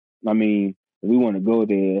I mean, if we want to go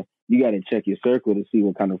there, you got to check your circle to see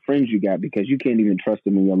what kind of friends you got, because you can't even trust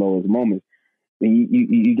them in your lowest moments. And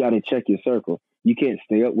you got to check your circle. You can't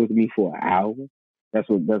stay up with me for an hour. That's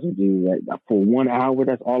what Jesus, like, for 1 hour.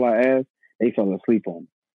 That's all I asked. They fell asleep on me.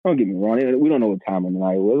 Don't get me wrong. We don't know what time of the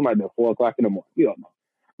night it was. It might be 4 o'clock in the morning. We don't know.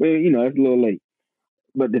 But it's a little late.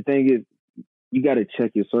 But the thing is, you got to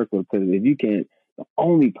check your circle, because if you can't, the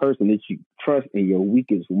only person that you trust in your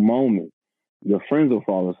weakest moment, your friends will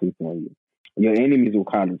fall asleep on you. Your enemies will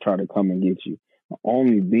kind of try to come and get you. The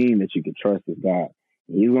only being that you can trust is God.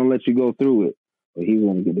 He's going to let you go through it, but he's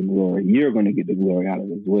going to get the glory. You're going to get the glory out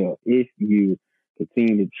of it as well if you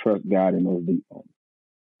continue to trust God in those deep moments.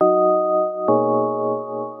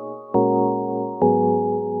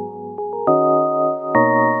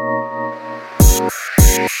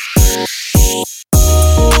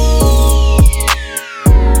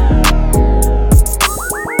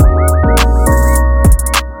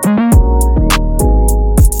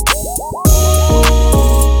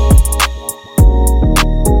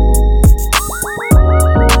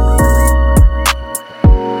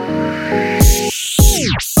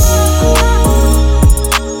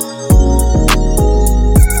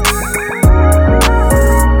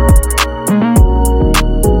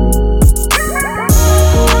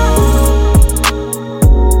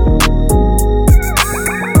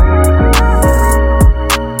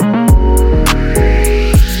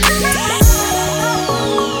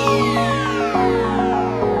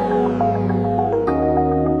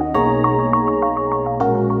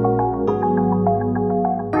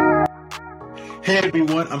 Hey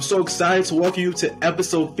everyone, I'm so excited to welcome you to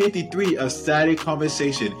episode 53 of Saturday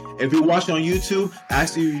Conversation. If you're watching on YouTube, I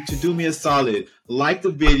ask you to do me a solid. Like the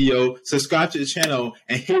video, subscribe to the channel,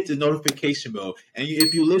 and hit the notification bell. And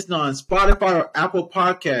if you listen on Spotify or Apple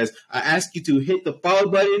Podcasts, I ask you to hit the follow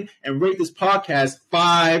button and rate this podcast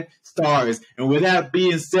 5 stars. And with that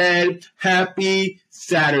being said, happy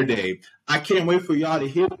Saturday. I can't wait for y'all to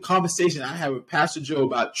hear the conversation I have with Pastor Joe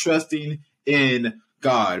about trusting in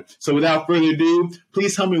God. So without further ado,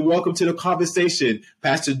 please help me welcome to the conversation,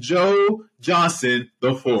 Pastor Joe Johnson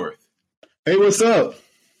IV. Hey, what's up?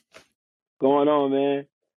 Going on, man?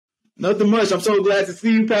 Nothing much. I'm so glad to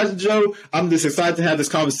see you, Pastor Joe. I'm just excited to have this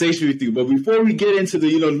conversation with you. But before we get into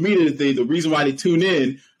the meat of the thing, the reason why they tune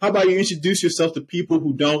in, how about you introduce yourself to people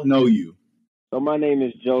who don't know you? So my name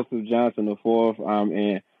is Joseph Johnson IV.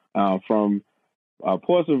 I'm from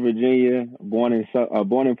Portsmouth, Virginia, born in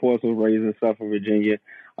Portsmouth, raised in Suffolk, Virginia.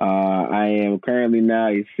 I am currently now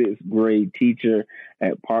a 6th grade teacher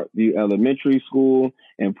at Parkview Elementary School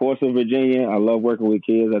in Portsmouth, Virginia. I love working with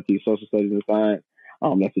kids. I teach social studies and science.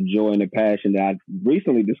 That's a joy and a passion that I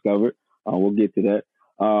recently discovered. We'll get to that.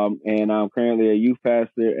 And I'm currently a youth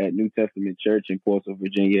pastor at New Testament Church in Portsmouth,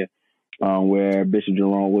 Virginia, where Bishop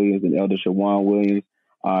Jerome Williams and Elder Shawan Williams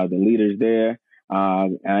are the leaders there. I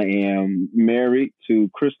am married to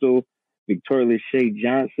Crystal Victoria Shea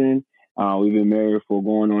Johnson. We've been married for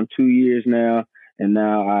going on 2 years now, and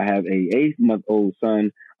now I have a 8-month-old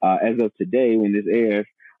son. As of today, when this airs,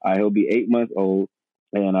 he'll be 8 months old,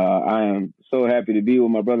 and I am so happy to be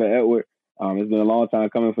with my brother Edward. It's been a long time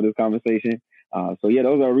coming for this conversation. So yeah,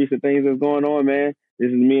 those are recent things that's going on, man. This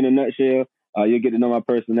is me in a nutshell. You'll get to know my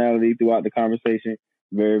personality throughout the conversation.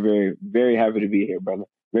 Very, very, very happy to be here, brother.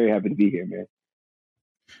 Very happy to be here, man.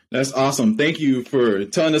 That's awesome. Thank you for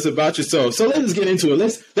telling us about yourself. So let's get into it.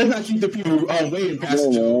 Let's not keep the people waiting, Pastor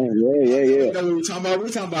Joe. Yeah. What we're talking about? We're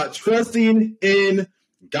talking about trusting in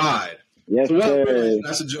God. Yes, so what sir.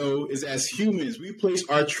 Pastor Joe, is as humans, we place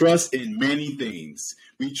our trust in many things.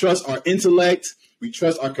 We trust our intellect. We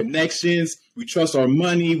trust our connections. We trust our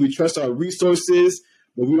money. We trust our resources.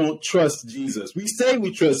 But we don't trust Jesus. We say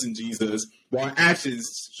we trust in Jesus, but our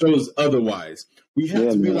actions shows otherwise. We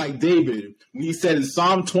have to be like David when he said in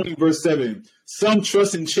Psalm 20, verse 7, some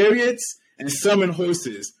trust in chariots and some in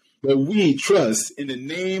horses, but we trust in the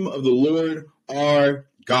name of the Lord our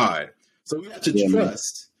God. So we have to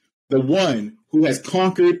trust the one who has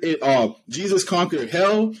conquered it all. Jesus conquered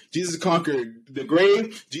hell. Jesus conquered the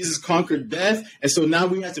grave. Jesus conquered death. And so now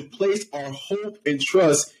we have to place our hope and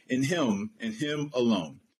trust in him and him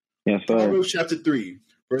alone. Yes, sir. Proverbs chapter 3.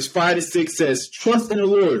 Verse 5-6 says, trust in the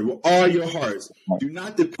Lord with all your hearts. Do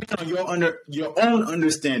not depend on your own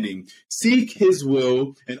understanding. Seek his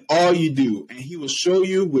will in all you do, and he will show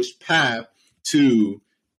you which path to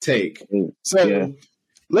take. So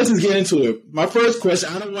let's just get into it. My first question,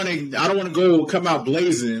 I don't want to come out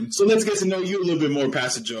blazing. So let's get to know you a little bit more,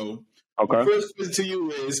 Pastor Joe. Okay. My first question to you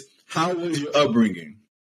is, how was your upbringing?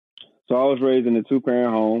 So I was raised in a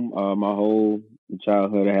 2-parent home. My whole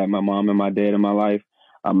childhood, I had my mom and my dad in my life.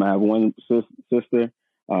 I have one sister.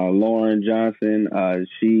 Lauren Johnson,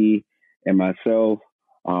 she and myself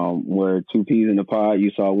were two peas in the pod.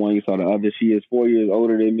 You saw one, you saw the other. She is 4 years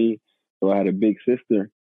older than me, so I had a big sister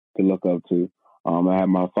to look up to. I had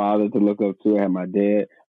my father to look up to. I had my dad,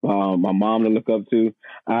 my mom to look up to.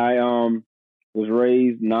 I was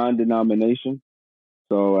raised non-denomination.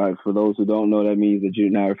 So for those who don't know, that means that you're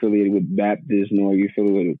not affiliated with Baptist nor you're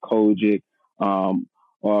affiliated with Kojic.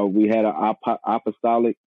 Or we had an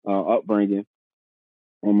apostolic upbringing.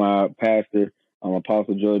 When my pastor,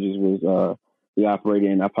 Apostle Georges, was we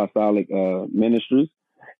operated in apostolic ministries,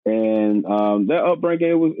 and that upbringing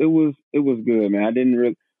it was good, man. I didn't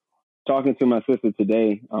really talking to my sister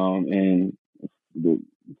today, and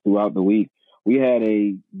throughout the week, we had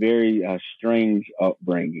a very strange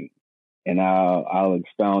upbringing, and I'll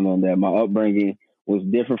expound on that. My upbringing was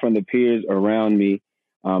different from the peers around me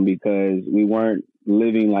because we weren't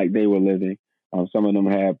living like they were living. Some of them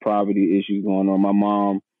had poverty issues going on. My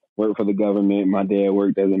mom worked for the government. My dad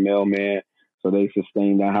worked as a mailman, so they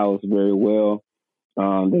sustained the house very well.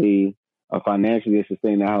 They financially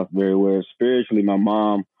sustained the house very well. Spiritually, my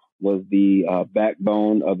mom was the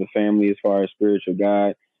backbone of the family as far as spiritual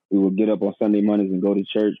guide. We would get up on Sunday mornings and go to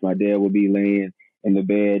church. My dad would be laying in the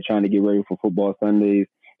bed trying to get ready for football Sundays.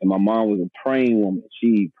 And my mom was a praying woman.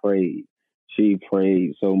 She prayed. She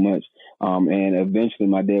prayed so much. And eventually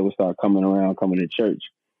my dad would start coming to church.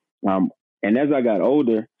 And as I got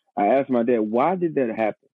older, I asked my dad, why did that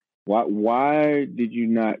happen? Why did you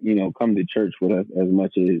not, come to church with us as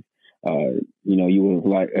much as, you would have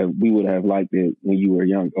liked, we would have liked it when you were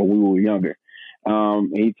young, or we were younger.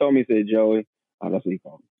 And he told me, he said, Joey, that's what he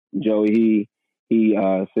called me. Joey, he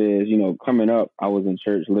says, coming up, I was in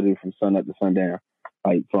church literally from sun up to sundown,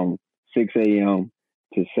 like from 6 a.m.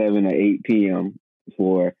 to 7 or 8 p.m.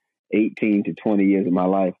 for 18 to 20 years of my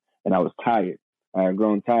life. And I was tired. I had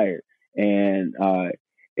grown tired. And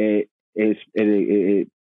it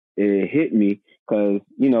hit me because,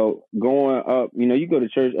 going up, you go to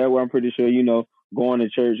church, Edward, I'm pretty sure, going to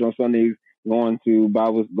church on Sundays, going to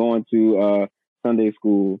Bibles, going to Sunday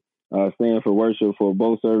school, staying for worship for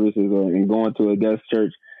both services, and going to a guest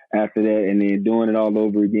church after that, and then doing it all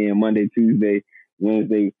over again Monday, Tuesday,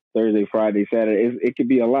 Wednesday, Thursday, Friday, Saturday. It could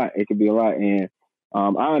be a lot. It could be a lot. And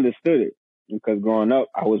I understood it because growing up,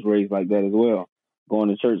 I was raised like that as well. Going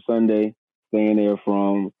to church Sunday, staying there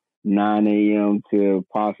from 9 a.m. to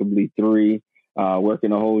possibly 3,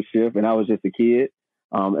 working a whole shift. And I was just a kid.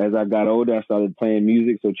 As I got older, I started playing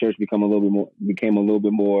music, so church became a little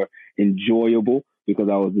bit more enjoyable because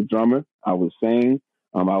I was the drummer. I would sing.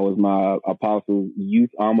 I was my Apostles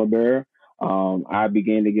youth armor bearer. I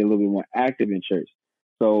began to get a little bit more active in church.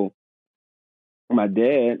 So my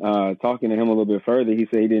dad, talking to him a little bit further, he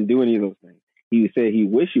said he didn't do any of those things. He said he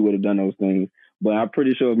wished he would have done those things, but I'm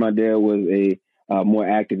pretty sure if my dad was more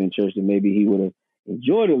active in church, then maybe he would have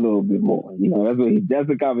enjoyed it a little bit more. That's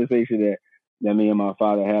the conversation that me and my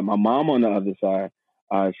father had. My mom on the other side,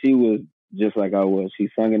 she was just like I was. She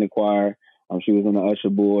sung in the choir. She was on the usher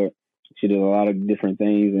board. She did a lot of different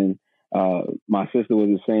things. And my sister was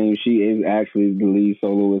the same. She is actually the lead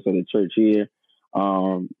soloist of the church here,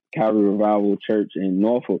 Calvary Revival Church in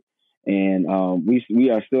Norfolk. And we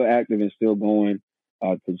are still active and still going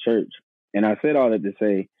to church. And I said all that to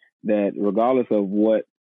say that regardless of what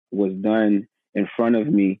was done in front of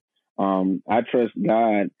me, I trust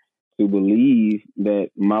God to believe that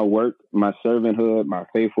my work, my servanthood, my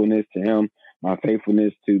faithfulness to Him, my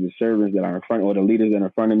faithfulness to the servants that are in front, or the leaders that are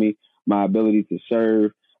in front of me, my ability to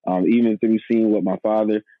serve, even through seeing what my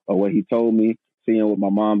father, or what he told me, seeing what my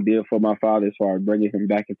mom did for my father as far as bringing him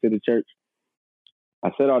back into the church.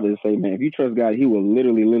 I said all this to say, man, if you trust God, He will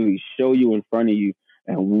literally show you in front of you,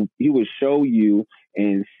 and He will show you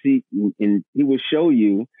and see, and He will show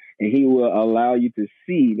you, and He will allow you to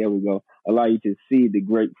see. There we go. Allow you to see the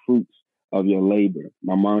great fruits of your labor.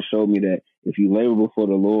 My mom showed me that if you labor before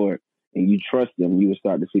the Lord and you trust Him, you will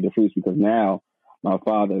start to see the fruits. Because now my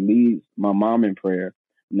father leads my mom in prayer.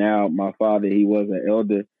 Now my father, he was an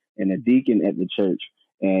elder and a deacon at the church,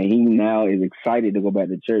 and he now is excited to go back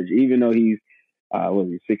to church, even though he's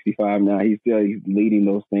 65 now. He's leading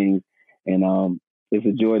those things, and it's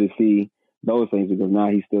a joy to see those things because now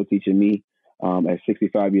he's still teaching me at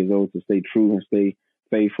 65 years old to stay true and stay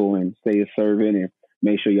faithful and stay a servant and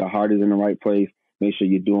make sure your heart is in the right place. Make sure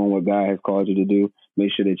you're doing what God has called you to do.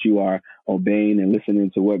 Make sure that you are obeying and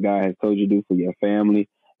listening to what God has told you to do for your family.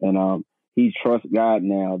 And he trusts God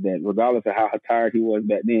now that regardless of how tired he was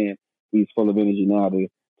back then, he's full of energy now to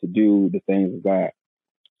do the things of God.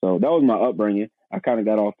 So that was my upbringing. I kind of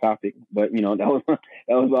got off topic, but that was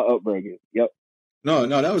my upbringing. Yep. No,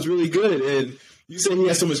 that was really good. And You said he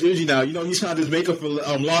has so much energy now. He's trying to just make up for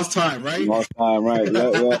lost time, right? Lost time, right?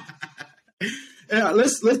 Yeah. Yeah,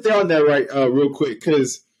 let's stay on that real quick,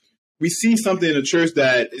 because we see something in the church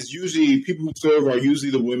that is usually people who serve are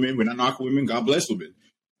usually the women. We're not knocking women. God bless women.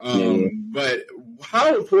 But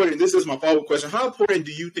how important? This is my follow-up question. How important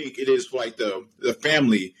do you think it is for like the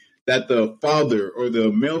family that the father or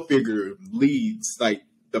the male figure leads like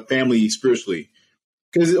the family spiritually?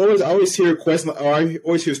 Because I always hear questions, or I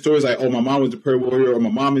always hear stories like, "Oh, my mom was the prayer warrior," or "My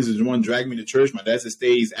mom is the one dragging me to church. My dad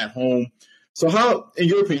stays at home." So, how, in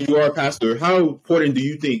your opinion, you are a pastor, how important do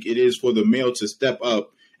you think it is for the male to step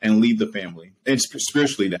up and lead the family, and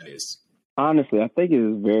spiritually, that is? Honestly, I think it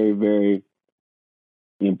is very, very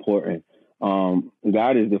important.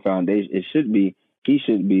 God is the foundation. He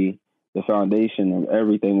should be the foundation of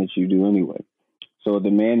everything that you do anyway. So if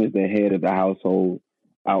the man is the head of the household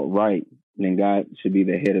outright, then God should be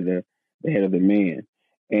the head of the man.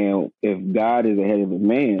 And if God is the head of the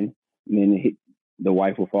man, then the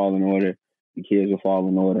wife will fall in order, the kids will fall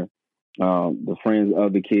in order, the friends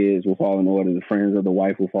of the kids will fall in order, the friends of the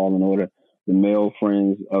wife will fall in order, the male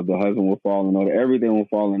friends of the husband will fall in order. Everything will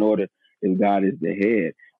fall in order if God is the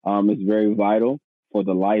head. It's very vital for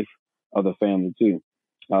the life of the family too.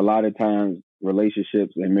 A lot of times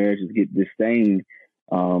relationships and marriages get disdained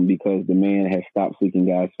because the man has stopped seeking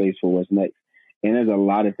God's face for what's next. And there's a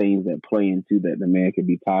lot of things that play into that. The man could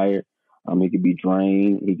be tired. He could be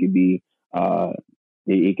drained. He could be,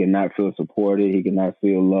 he cannot feel supported. He cannot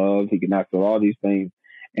feel loved. He cannot feel all these things.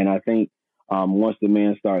 And I think once the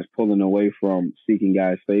man starts pulling away from seeking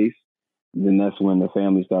God's face, then that's when the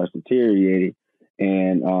family starts deteriorating.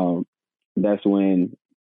 And that's when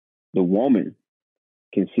the woman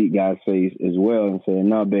can seek God's face as well and say,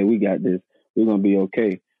 "No, babe, we got this. We're going to be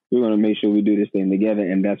okay. We're going to make sure we do this thing together."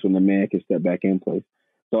 And that's when the man can step back in place.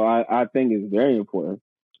 So I think it's very important.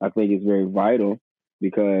 I think it's very vital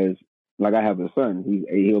because, like, I have a son.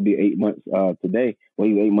 He'll be 8 months today. Well,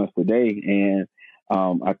 he's 8 months today. And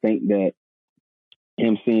I think that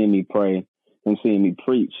him seeing me pray, him seeing me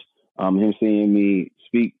preach, him seeing me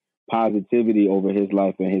speak positivity over his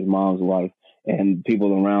life and his mom's life and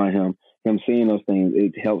people around him seeing those things,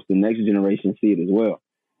 it helps the next generation see it as well.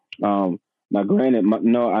 Now, granted,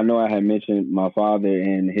 I know I had mentioned my father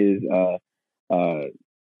and his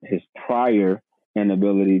prior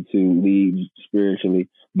inability to lead spiritually,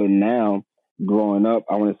 but now growing up,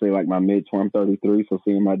 I want to say like my I'm 33, so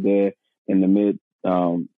seeing my dad in the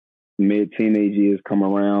mid teenage years come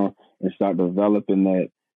around and start developing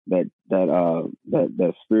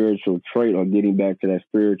that spiritual trait, or getting back to that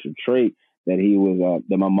spiritual trait that he was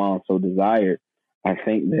that my mom so desired. I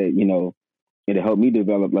think that it helped me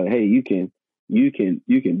develop, like, hey, you can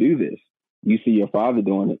do this. You see your father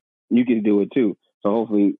doing it, you can do it too. So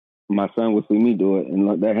hopefully my son will see me do it and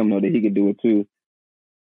let him know that he can do it too,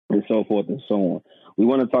 and so forth and so on. We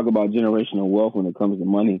want to talk about generational wealth when it comes to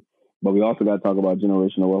money, but we also got to talk about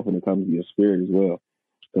generational wealth when it comes to your spirit as well.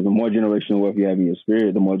 Because the more generational wealth you have in your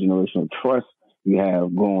spirit, the more generational trust you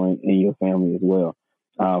have going in your family as well.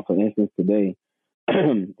 For instance, today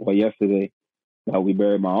or yesterday, we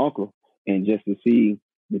buried my uncle, and just to see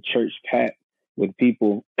the church packed with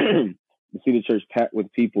people,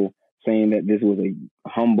 saying that this was a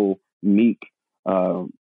humble, meek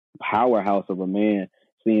powerhouse of a man,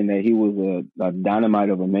 seeing that he was a dynamite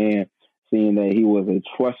of a man, seeing that he was a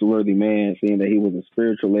trustworthy man, seeing that he was a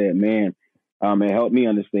spiritual led man. It helped me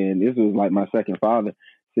understand this was like my second father,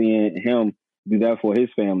 seeing him do that for his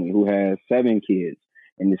family, who has 7 kids,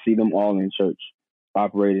 and to see them all in church,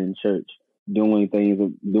 operating in church, doing things,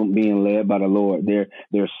 being led by the Lord. Their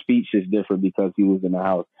speech is different because he was in the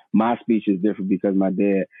house. My speech is different because my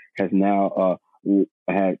dad has now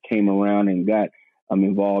came around and got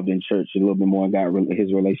involved in church a little bit more and got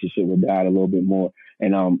his relationship with God a little bit more.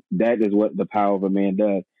 And that is what the power of a man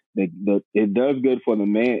does. It does good for the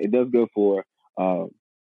man. It does good for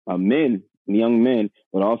men, young men,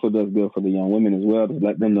 but also does good for the young women as well, to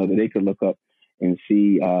let them know that they could look up and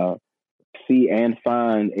see and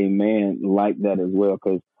find a man like that as well.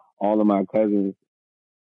 Because all of my cousins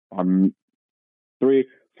are 5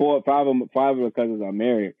 of the cousins are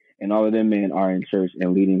married, and all of them men are in church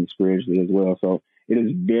and leading spiritually as well. So it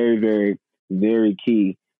is very, very, very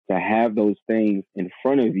key to have those things in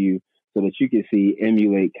front of you so that you can see,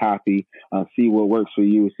 emulate, copy, see what works for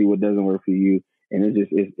you, see what doesn't work for you. And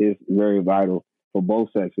it's very vital for both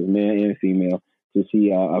sexes, man and female, to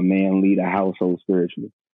see a man lead a household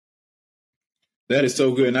spiritually. That is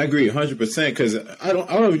so good, and I agree 100%. Because I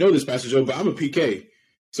don't even know this, Pastor Joe, but I'm a PK.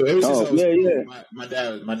 So ever since I was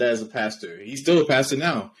my dad's a pastor. He's still a pastor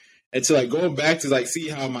now, And to like going back to like see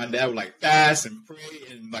how my dad would like fast and pray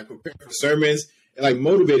and like prepare for sermons, it like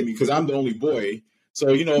motivated me because I'm the only boy.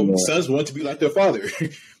 So, you know, Yeah. sons want to be like their father.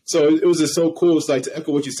 So it was just so cool. It's like to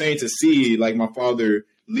echo what you're saying, to see like my father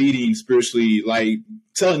leading spiritually, like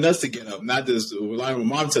telling us to get up, not just relying on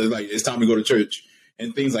mom to like, it's time to go to church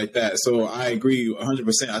and things like that. So I agree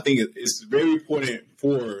 100%. I think it's very important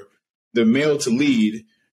for the male to lead,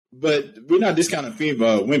 but we're not discounting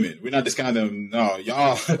female women. We're not discounting them. No,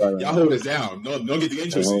 y'all, y'all hold us down. No, don't get the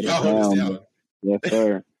interest. Y'all hold us down. Yes,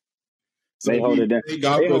 sir. So They hold it down. Thank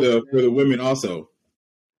God for the women also.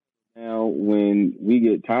 Now, when we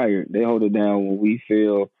get tired, they hold it down when we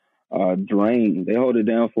feel drained. They hold it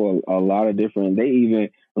down for a lot of different. They even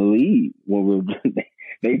lead when we're.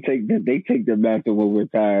 They take the mantle when we're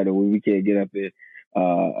tired or when we can't get up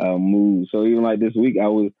and move. So even like this week, I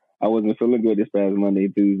wasn't feeling good this past Monday,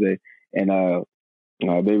 Tuesday, and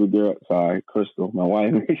baby girl, sorry, Crystal, my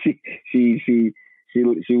wife, she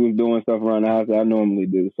was doing stuff around the house that I normally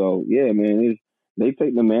do. So yeah, man, they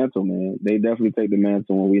take the mantle, man. They definitely take the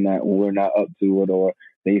mantle when we're not up to it or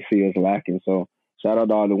they see us lacking. So shout out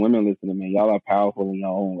to all the women listening, man. Y'all are powerful in your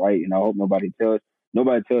own right, and I hope nobody tells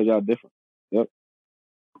y'all different. Yep.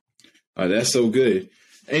 That's so good.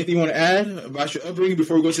 Anything you want to add about your upbringing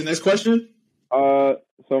before we go to the next question? So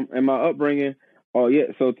in my upbringing, so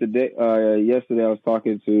today, yesterday I was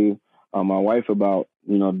talking to my wife about,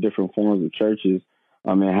 different forms of churches,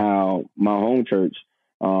 and how my home church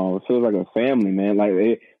feels like a family, man. Like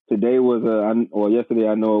yesterday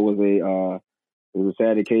I know it was a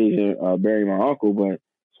sad occasion burying my uncle, but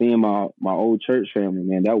seeing my old church family,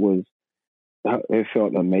 man, it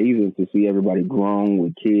felt amazing to see everybody grown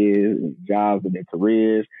with kids and jobs and their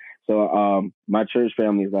careers. So my church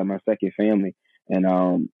family is like my second family. And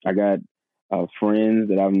I got friends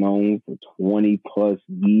that I've known for 20 plus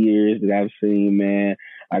years that I've seen, man.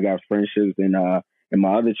 I got friendships in my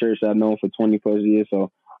other church that I've known for 20 plus years.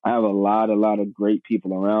 So I have a lot of great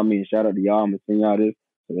people around me. And shout out to y'all. I'm going to send y'all this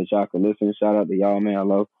so that y'all can listen. Shout out to y'all, man. I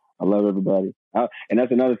love everybody. And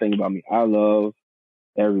that's another thing about me. I love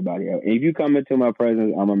everybody else. And if you come into my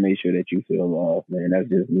presence, I'm gonna make sure that you feel loved, man. That's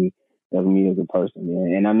just me. That's me as a person,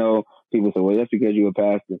 man. And I know people say, well, that's because you're a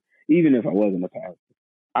pastor. Even if I wasn't a pastor,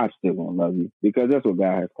 I still gonna love you because that's what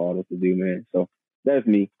God has called us to do, man. So that's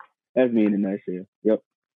me. That's me in a nutshell. Yep.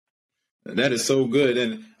 That is so good.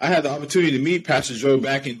 And I had the opportunity to meet Pastor Joe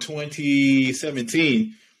back in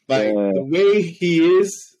 2017. Like the way he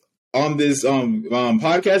is on this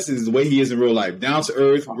podcast is the way he is in real life. Down to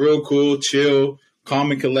earth, real cool, chill,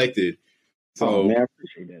 calm and collected. So man, I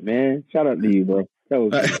appreciate that, man. Shout out to you, bro. That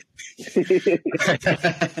was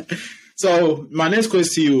So my next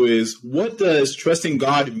question to you is, what does trusting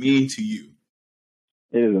God mean to you?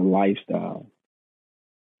 It is a lifestyle.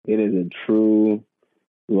 It is a true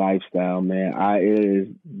lifestyle, man. It is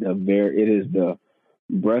the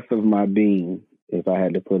breath of my being, if I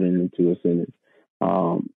had to put it into a sentence.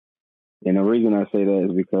 And the reason I say that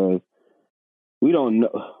is because we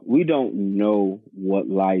don't know what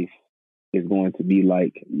life is going to be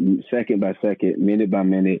like second by second, minute by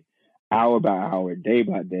minute, hour by hour, day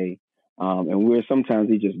by day. And we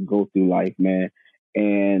just go through life, man.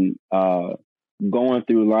 And going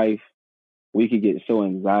through life, we could get so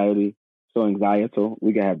anxietal.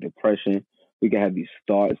 We could have depression. We could have these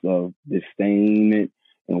thoughts of disdainment,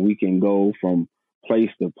 and we can go from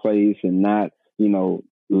place to place and not,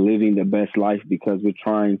 living the best life because we're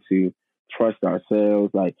trying to trust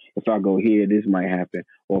ourselves. Like, if I go here, this might happen.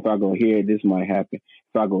 Or if I go here, this might happen.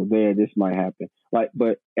 If I go there, this might happen. But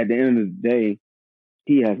at the end of the day,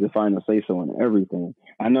 he has the final say so in everything.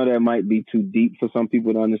 I know that might be too deep for some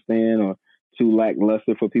people to understand or too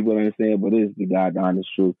lackluster for people to understand, but it is the God honest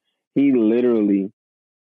truth. He literally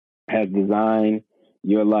has designed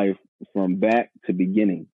your life from back to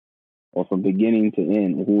beginning or from beginning to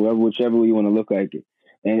end, whichever way you want to look at it.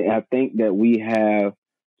 And I think that we have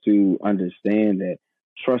to understand that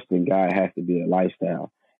trusting God has to be a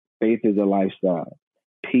lifestyle. Faith is a lifestyle.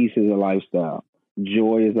 Peace is a lifestyle.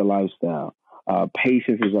 Joy is a lifestyle.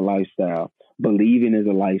 Patience is a lifestyle. Believing is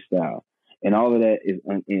a lifestyle. And all of that is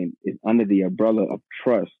under the umbrella of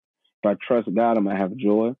trust. If I trust God, I'm going to have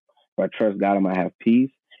joy. If I trust God, I'm going to have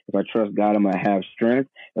peace. If I trust God, I'm going to have strength.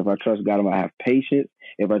 If I trust God, I'm going to have patience.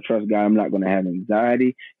 If I trust God, I'm not going to have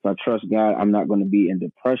anxiety. If I trust God, I'm not going to be in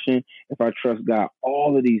depression. If I trust God,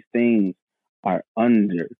 all of these things are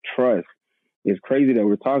under trust. It's crazy that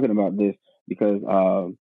we're talking about this because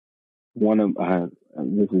one of my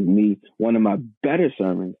better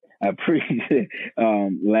sermons I preached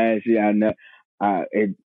last year. I know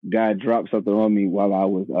God dropped something on me while I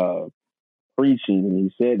was preaching, and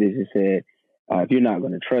he said this. He said, If you're not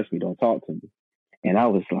going to trust me, don't talk to me. And I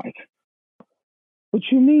was like, what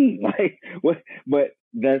you mean? Like what? But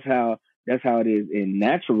that's how it is in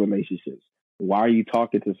natural relationships. Why are you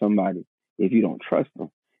talking to somebody if you don't trust them?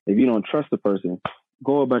 If you don't trust the person,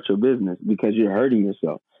 go about your business because you're hurting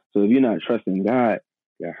yourself. So if you're not trusting God,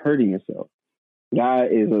 you're hurting yourself. God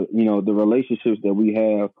is the relationships that we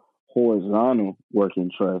have horizontal work in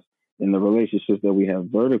trust, and the relationships that we have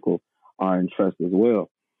vertical are in trust as well.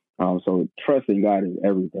 So trusting God is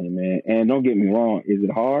everything, man. And don't get me wrong, is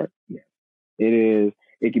it hard? Yeah, it is.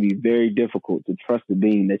 It can be very difficult to trust a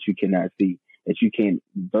being that you cannot see, that you can't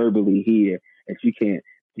verbally hear, that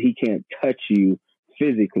he can't touch you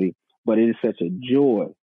physically. But it is such a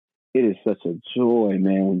joy. It is such a joy,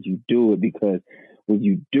 man, when you do it, because when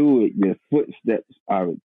you do it, your footsteps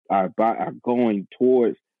are going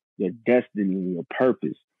towards your destiny, your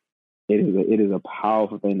purpose. It is a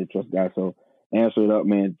powerful thing to trust God. So answer it up,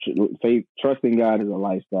 man. Faith, trusting God is a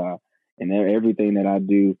lifestyle, and everything that I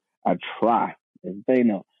do, I try. As they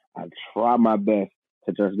know, I try my best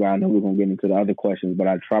to trust God. I know we're gonna get into the other questions, but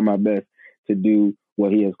I try my best to do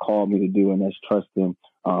what He has called me to do, and that's trust Him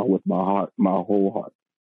with my heart, my whole heart.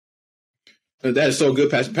 That is so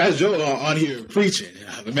good, Pastor. Pastor Joe on here preaching.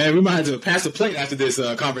 Man, we might have to pass the plate after this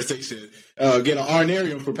conversation. Get an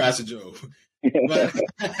honorarium for Pastor Joe. But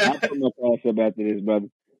I'll put my class up after this, brother.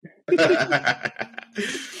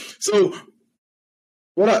 So,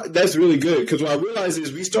 that's really good, because what I realize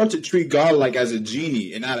is we start to treat God like as a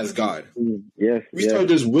genie and not as God. Yes. We start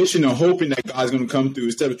just wishing and hoping that God's going to come through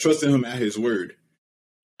instead of trusting Him at His word.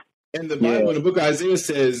 And the Bible, in the book of Isaiah,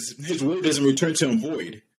 says His word doesn't return to Him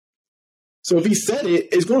void. So if He said it,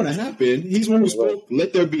 it's going to happen. He's one who spoke,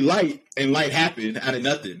 "Let there be light," and light happened out of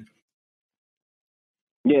nothing.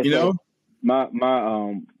 Yeah, you know, my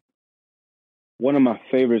one of my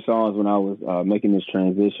favorite songs when I was making this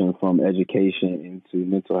transition from education into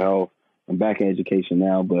mental health. I'm back in education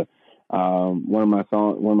now, but one of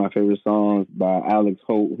my favorite songs by Alex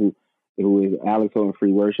Holt, who is Alex Holt and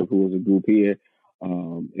Free Worship, who is a group here.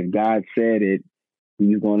 If God said it,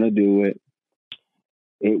 He's going to do it.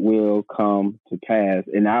 It will come to pass.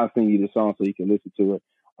 And I'll sing you the song so you can listen to it.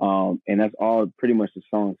 And that's all pretty much the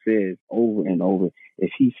song says over and over.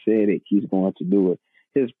 If He said it, He's going to do it.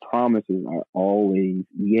 His promises are always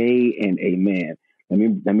yea and amen. Let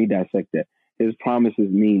me dissect that. His promises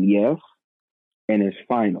mean yes, and it's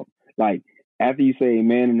final. Like after you say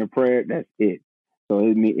amen in the prayer, that's it. So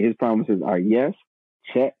His promises are yes,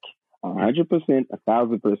 check, 100%,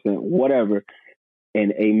 1,000%, whatever,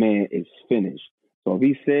 and amen is finished. So if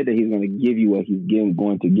He said that He's going to give you what He's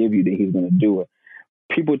going to give you, then He's going to do it.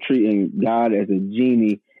 People treating God as a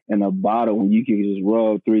genie in a bottle when you can just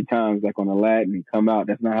rub 3 times like on Aladdin and come out.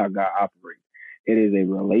 That's not how God operates. It is a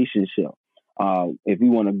relationship. If we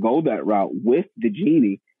want to go that route with the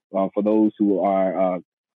genie, for those who are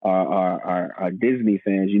Disney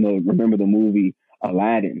fans, remember the movie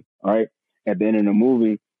Aladdin, right? At the end of the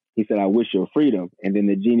movie, he said, "I wish your freedom," and then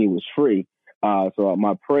the genie was free. So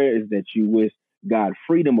my prayer is that you wish God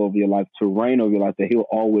freedom over your life, to reign over your life, that He'll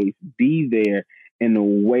always be there in a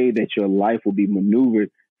way that your life will be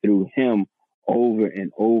maneuvered through Him over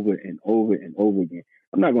and over and over and over again.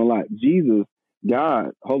 I'm not going to lie. Jesus,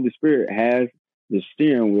 God, Holy Spirit has the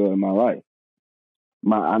steering wheel in my life.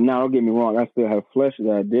 Now, don't get me wrong. I still have flesh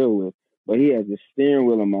that I deal with, but He has the steering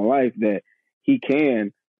wheel in my life that He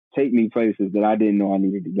can take me places that I didn't know I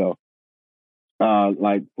needed to go.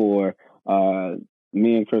 Like for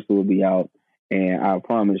me and Crystal will be out, and I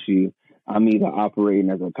promise you, I'm either operating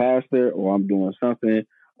as a pastor or I'm doing something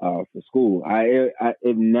for school.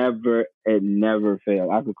 It never fails.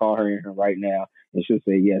 I could call her in here right now and she'll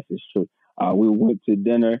say, yes, it's true. We went to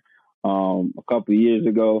dinner a couple of years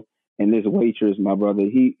ago, and this waitress, my brother,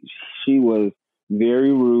 she was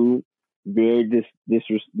very rude, very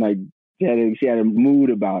like she had a mood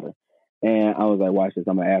about her. And I was like, watch this,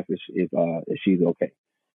 I'm gonna ask her if she's okay.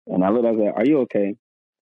 And I looked, I was like, are you okay?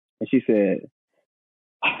 And she said,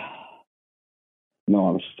 no,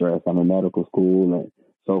 I'm stressed. I'm in medical school and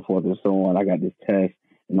so forth and so on. I got this test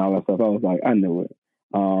and all that stuff. I was like, I knew it.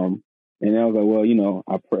 And I was like, well,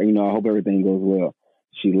 I pray, I hope everything goes well.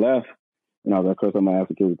 She left, and I was like, Chris, I'm gonna ask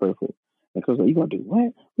her to pray for. And Chris was like, you gonna do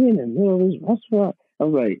what? We're in the middle of this restaurant. I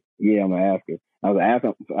was like, yeah, I'm gonna ask her. I was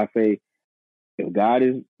asking. I say, if God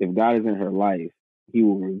is in her life, He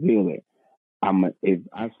will reveal it. If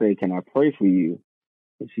I say, can I pray for you?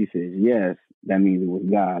 And she says yes, that means it was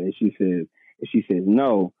God. And if she says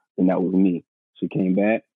no, then that was me. She came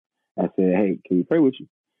back. I said, hey, can we pray with you?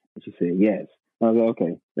 And she said yes. I was like,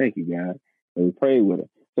 okay, thank you, God. And we prayed with her.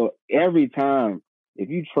 So every time, if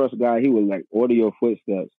you trust God, He will like order your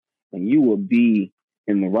footsteps and you will be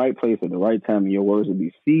in the right place at the right time, and your words will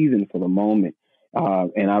be seasoned for the moment.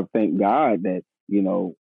 And I thank God that,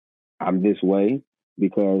 I'm this way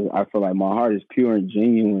because I feel like my heart is pure and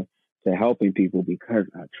genuine to helping people because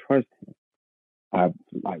I trust him. I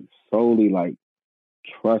like solely like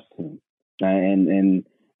trust him. And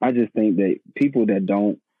I just think that people that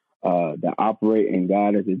don't that operate in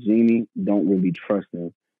God as a genie don't really trust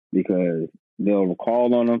him because they'll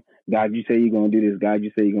call on him. God, you say you're gonna do this. God, you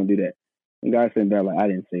say you're gonna do that. And God said back like, I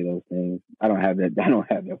didn't say those things. I don't have that. I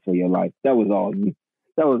don't have that for your life. That was all you.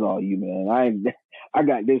 That was all you, man. I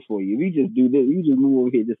got this for you. If you just do this, you just move over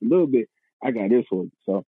here just a little bit. I got this for you.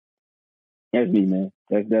 So that's me, man.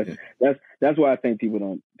 That's why I think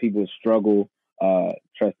people struggle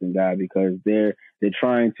trusting God because they're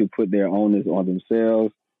trying to put their onus on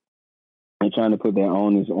themselves and trying to put their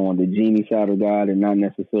onus on the genie side of God and not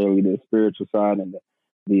necessarily the spiritual side and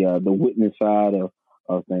the witness side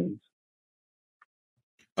of things.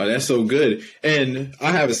 Oh, that's so good. And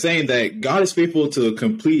I have a saying that God is faithful to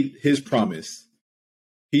complete his promise.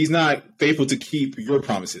 He's not faithful to keep your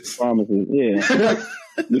promises. Promises, yeah.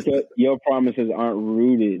 Because your promises aren't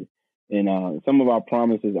rooted in some of our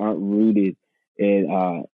promises aren't rooted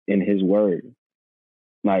in his word.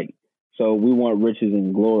 Like, so we want riches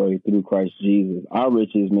and glory through Christ Jesus. Our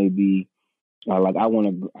riches may be like I want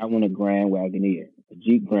a Grand Wagoneer, a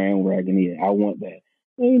Jeep Grand Wagoneer. I want that.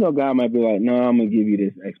 And, God might be like, no, I'm gonna give you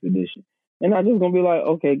this expedition, and I'm just gonna be like,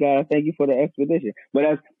 okay, God, thank you for the expedition. But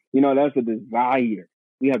that's a desire.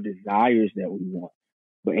 We have desires that we want,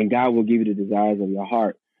 and God will give you the desires of your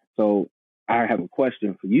heart. So I have a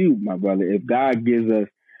question for you, my brother. If God gives us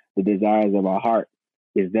the desires of our heart,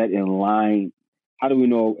 is that in line? How do we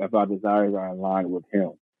know if our desires are in line with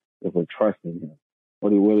Him? If we're trusting Him,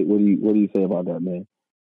 what do you say about that, man?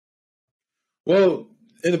 Well,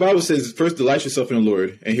 and the Bible says, first delight yourself in the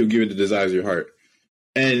Lord, and he'll give you the desires of your heart.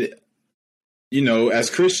 And,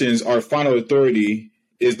 as Christians, our final authority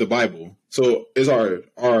is the Bible. So is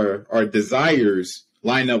our desires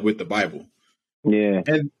line up with the Bible? Yeah.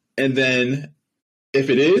 And then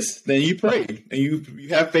if it is, then you pray and you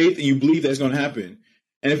have faith and you believe that's going to happen.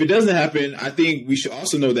 And if it doesn't happen, I think we should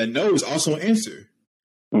also know that no is also an answer.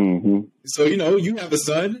 Mm-hmm. So, you have a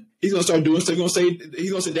son. He's going to start doing stuff.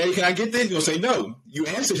 He's going to say, Daddy, can I get this? He's going to say no. You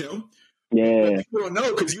answered him. Yeah. But people don't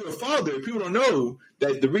know because you're a father. People don't know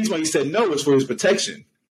that the reason why he said no is for his protection.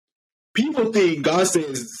 People think God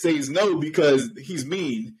says no because he's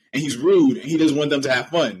mean and he's rude and he doesn't want them to have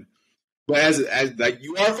fun. But as like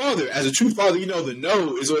you are a father, as a true father, the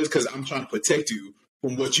no is always because I'm trying to protect you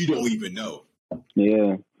from what you don't even know.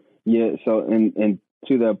 Yeah. Yeah. So, and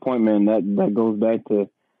to that point, man, that goes back to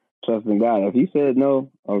trusting God. If He said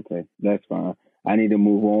no, okay, that's fine. I need to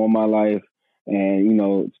move on with my life.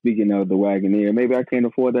 And, speaking of the Wagoneer, maybe I can't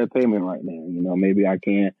afford that payment right now. Maybe I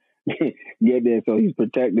can't get there. So He's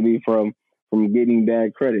protecting me from getting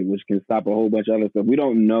bad credit, which can stop a whole bunch of other stuff. We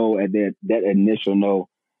don't know at that initial no,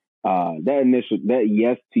 that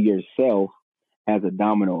yes to yourself has a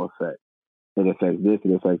domino effect. It affects this,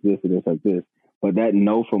 it affects this, it affects this. But that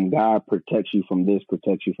no from God protects you from this,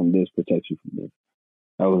 protects you from this, protects you from this.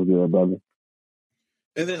 That was good, brother.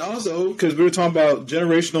 And then also, because we were talking about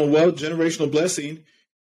generational wealth, generational blessing,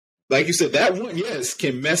 like you said, that one, yes,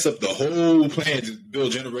 can mess up the whole plan to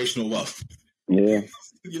build generational wealth. Yeah.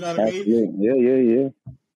 You know what I mean? Yeah.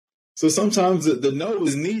 So sometimes the no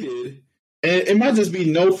is needed. And it might just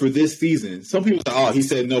be no for this season. Some people say, oh, he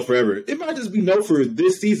said no forever. It might just be no for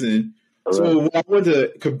this season. Right. So what I want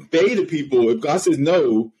to convey to people, if God says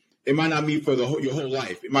no, it might not be for your whole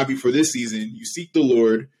life. It might be for this season. You seek the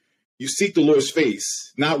Lord. You seek the Lord's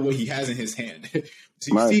face, not what he has in his hand.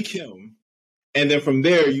 So you seek him. And then from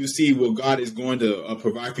there, you see what God is going to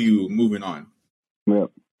provide for you moving on. Yep.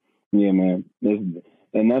 Yeah, man.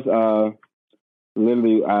 And that's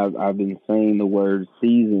literally, I've been saying the word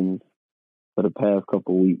seasons for the past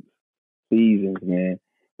couple of weeks. Seasons, man.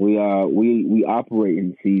 We operate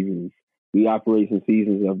in seasons. We operate in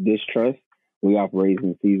seasons of distrust. We operate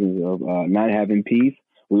in seasons of not having peace.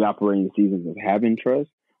 We operate in seasons of having trust.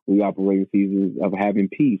 We operate in seasons of having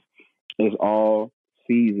peace. It's all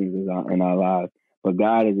seasons in our lives. But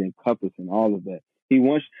God is encompassing all of that. He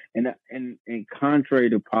wants, and contrary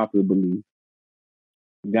to popular belief,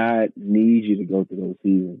 God needs you to go through those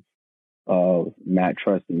seasons of not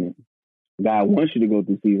trusting him. God wants you to go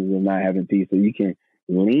through seasons of not having peace so you can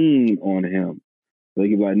lean on him. So you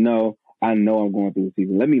can be like, no, I know I'm going through a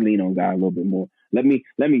season. Let me lean on God a little bit more. Let me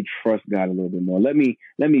trust God a little bit more. Let me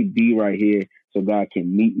be right here so God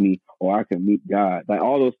can meet me or I can meet God. Like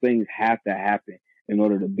all those things have to happen in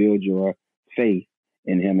order to build your faith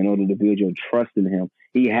in him, in order to build your trust in him,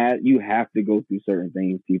 You have to go through certain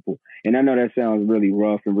things, people. And I know that sounds really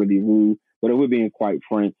rough and really rude, but if we're being quite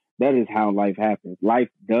frank, that is how life happens. Life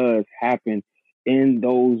does happen in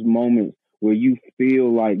those moments where you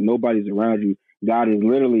feel like nobody's around you. God is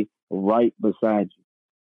literally right beside you.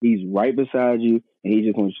 He's right beside you, and he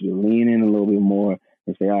just wants you to lean in a little bit more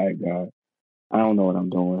and say, "All right, God, I don't know what I'm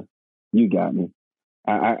doing. You got me.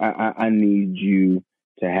 I need you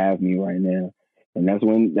to have me right now." And that's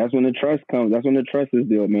when the trust comes. That's when the trust is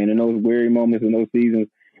built, man. In those weary moments, in those seasons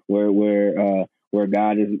where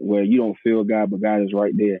God is, where you don't feel God, but God is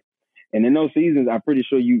right there. And in those seasons, I'm pretty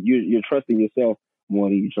sure you're trusting yourself more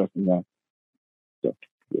than you trusting God. So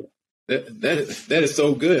yeah. That is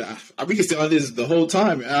so good. We can stay on this the whole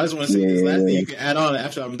time. I just want to say this last thing you can add on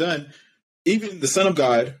after I'm done. Even the Son of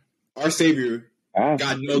God, our Savior,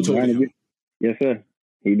 God no told him. Yes, sir.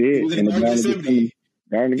 He did. He was in the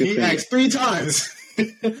Garden of Gethsemane. He asked 3 times,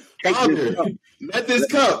 "Father, let this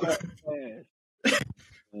cup."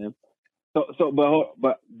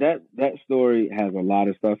 But that story has a lot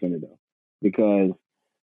of stuff in it though, because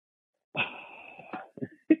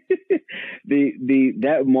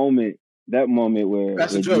that moment where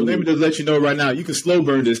Pastor Joe, let me just let you know right now, you can slow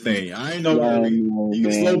burn this thing. I ain't no hurry. You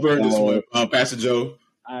can slow burn this one, Pastor Joe.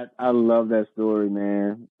 I love that story,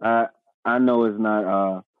 man. I know it's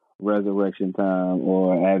not resurrection time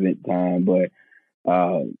or Advent time, but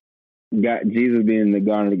Jesus being in the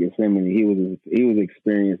Garden of Gethsemane, he was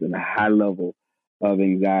experiencing a high level of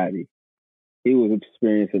anxiety. He was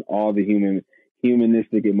experiencing all the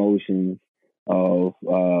humanistic emotions of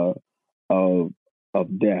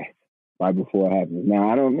death right before it happens.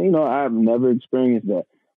 Now I've never experienced that,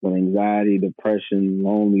 but anxiety, depression,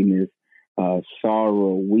 loneliness,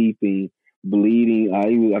 sorrow, weeping, bleeding. I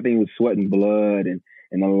think he was sweating blood and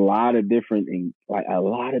a lot of different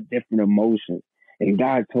emotions. And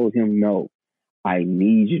God told him, "No, I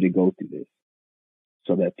need you to go through this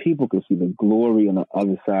so that people can see the glory on the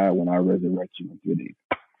other side when I resurrect you in 3 days."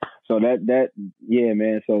 So yeah,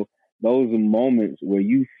 man. So those are moments where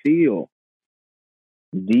you feel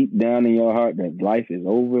deep down in your heart that life is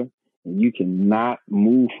over and you cannot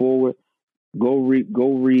move forward. Go read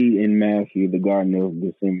in Matthew the Garden of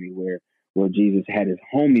Gethsemane where Jesus had his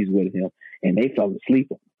homies with him and they fell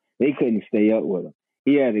asleep on him. They couldn't stay up with him.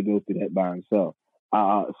 He had to go through that by himself.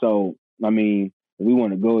 So I mean, if we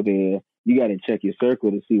want to go there, you got to check your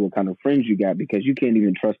circle to see what kind of friends you got, because you can't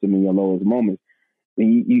even trust them in your lowest moments.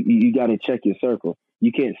 And you got to check your circle.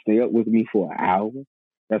 You can't stay up with me for an hour.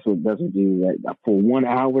 That's what Jesus like. For 1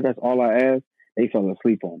 hour, that's all I asked. They fell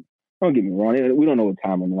asleep on me. Don't get me wrong. We don't know what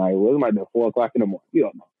time of the night it was. It might be 4 o'clock in the morning. You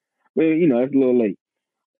don't know. But, it's a little late.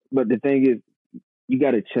 But the thing is, you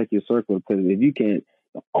got to check your circle, because if you can't,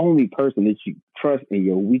 the only person that you trust in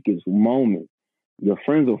your weakest moment, your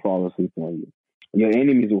friends will fall asleep on you. Your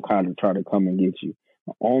enemies will kind of try to come and get you.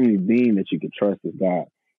 The only being that you can trust is God.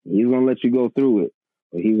 He's going to let you go through it,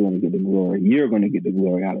 but he's going to get the glory. You're going to get the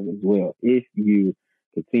glory out of it as well if you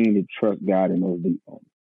continue to trust God in those deep moments.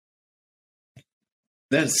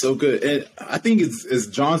 That's so good. And I think it's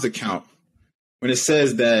John's account when it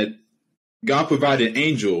says that God provided an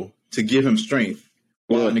angel to give him strength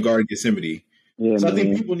while in the Garden of Gethsemane. Yeah, so I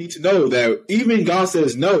think people need to know that even God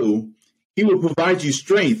says no, he will provide you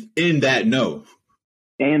strength in that no.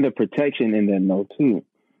 And the protection in that no, too.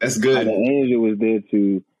 That's good. The angel was there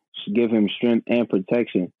to give him strength and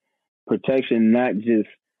protection. Protection, not just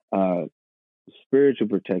spiritual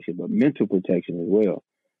protection, but mental protection as well.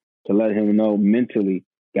 To let him know mentally,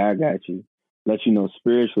 God got you. Let you know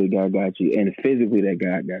spiritually, God got you. And physically, that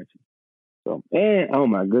God got you. So, and oh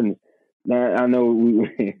my goodness. Now, I know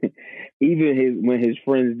when his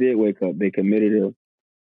friends did wake up, they committed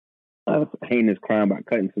a heinous crime by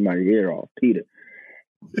cutting somebody's ear off, Peter.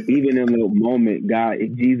 Even in the moment,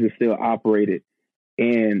 Jesus still operated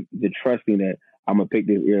in the trusting that I'm going to pick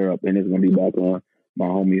this ear up and it's going to be back on my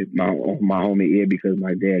homie ear because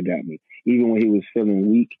my dad got me. Even when he was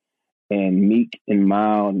feeling weak and meek and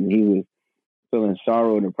mild and he was feeling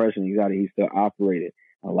sorrow and depression, he still operated.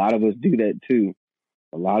 A lot of us do that too.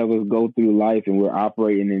 A lot of us go through life and we're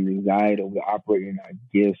operating in anxiety, we're operating in our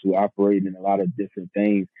gifts, we're operating in a lot of different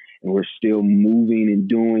things, and we're still moving and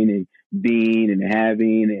doing and being and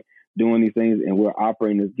having and doing these things, and we're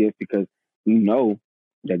operating this gift because we know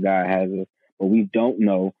that God has us. What we don't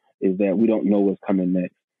know is that we don't know what's coming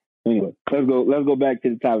next. Anyway, let's go back to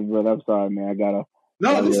the topic, brother. I'm sorry, man.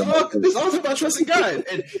 No, this is all about trusting God.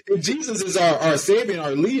 And if Jesus is our Savior and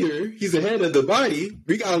our leader, he's the head of the body,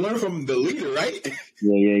 we got to learn from the leader, right?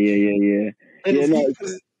 Yeah.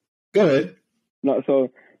 Go ahead. No,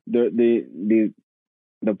 so the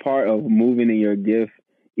part of moving in your gift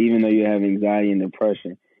even though you have anxiety and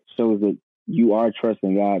depression, shows that you are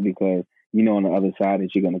trusting God because you know on the other side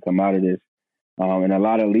that you're going to come out of this. And a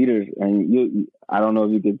lot of leaders, and I don't know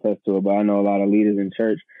if you can attest to it, but I know a lot of leaders in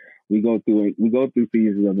church. We go through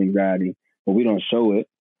seasons of anxiety, but we don't show it.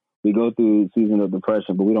 We go through seasons of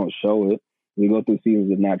depression, but we don't show it. We go through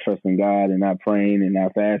seasons of not trusting God and not praying and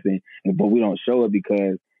not fasting, but we don't show it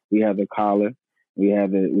because we have the collar, we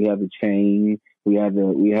have the chain, we have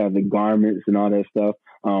the garments and all that stuff.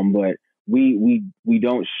 But we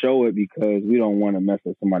don't show it because we don't want to mess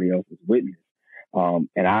up somebody else's witness.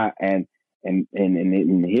 And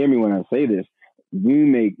hear me when I say this,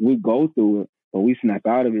 we go through it, but we snap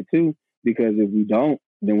out of it too, because if we don't,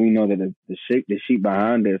 then we know that the sheep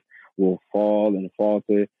behind us will fall and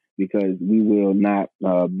falter because we will not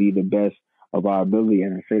be the best of our ability.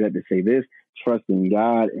 And I say that to say this: trusting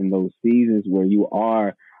God in those seasons where you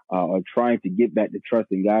are trying to get back to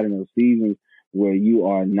trusting God in those seasons where you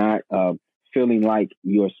are not feeling like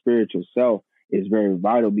your spiritual self is very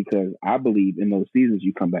vital, because I believe in those seasons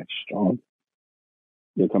you come back strong.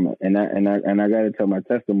 You come back, and I got to tell my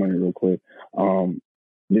testimony real quick.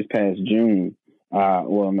 This past June, I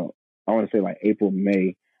want to say like April,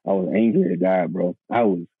 May, I was angry at God, bro. I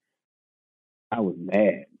was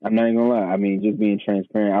mad. I'm not even gonna lie. I mean, just being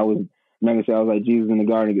transparent. I'm not gonna say I was like Jesus in the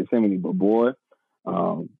Garden of Gethsemane, but boy,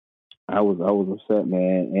 I was upset,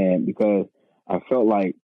 man, and because I felt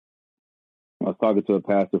like I was talking to a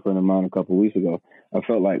pastor friend of mine a couple of weeks ago. I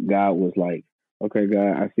felt like God was like, "Okay,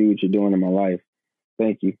 God, I see what you're doing in my life.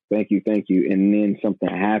 Thank you, thank you, thank you." And then something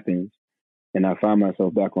happens, and I find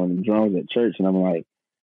myself back on the drums at church, and I'm like,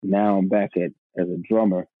 now I'm back as a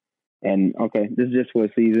drummer. And okay, this is just for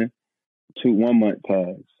a season. 1 month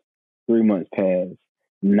pass, 3 months pass,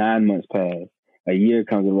 9 months pass, a year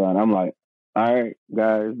comes around. I'm like, all right,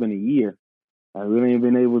 guys, it's been a year. I really ain't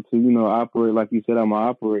been able to, operate like you said I'm gonna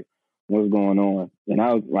operate. What's going on? And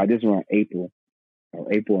I was like, this around April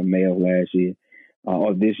or May of last year,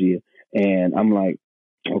 or this year. And I'm like,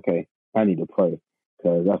 okay, I need to pray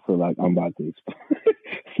because I feel like I'm about to explode.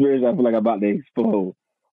 Spiritually, I feel like I'm about to explode.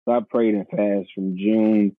 So I prayed and fasted from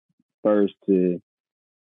June 1st to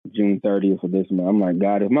June 30th of this month. I'm like,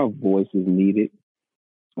 God, if my voice is needed,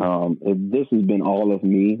 if this has been all of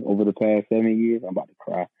me over the past 7 years, I'm about to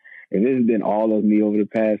cry. If this has been all of me over the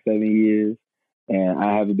past 7 years, and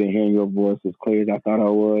I haven't been hearing your voice as clear as I thought I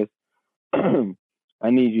was, I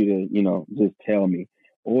need you to, just tell me.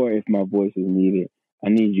 Or if my voice is needed, I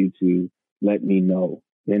need you to let me know.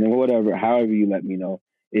 And however you let me know.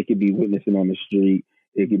 It could be witnessing on the street.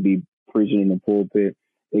 It could be preaching in the pulpit.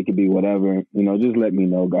 It could be whatever. Just let me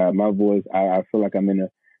know, God. My voice, I feel like I'm in a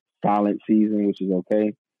silent season, which is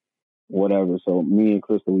okay. Whatever. So me and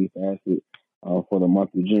Crystal, we fasted for the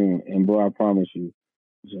month of June. And bro, I promise you,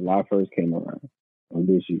 July 1st came around of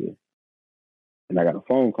this year. And I got a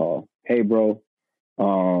phone call. Hey, bro.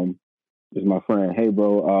 This is my friend. Hey,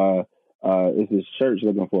 bro. Is this church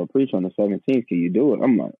looking for a preacher on the 17th? Can you do it?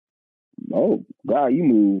 I'm like, oh, God, you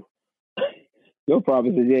move. Your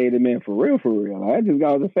prophet said, yeah, the man, for real, for real. I just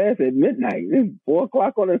got on the fast at midnight. It's 4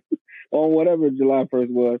 o'clock on whatever July 1st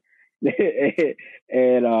was.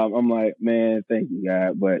 And I'm like, man, thank you,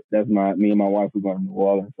 God. But that's me and my wife, we're going to New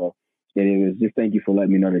Orleans. So it is just thank you for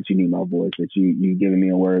letting me know that you need my voice, that you giving me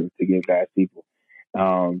a word to give God's people.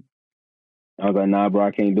 I was like, nah, bro,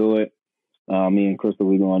 I can't do it. Me and Crystal,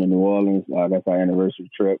 we going to New Orleans. That's our anniversary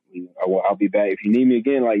trip. I'll be back. If you need me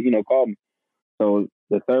again, call me. So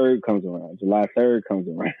the 3rd comes around. July 3rd comes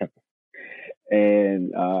around.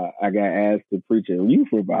 And I got asked to preach a youth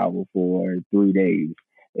revival for 3 days.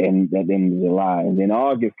 And that then July. And then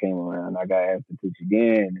August came around. I got asked to preach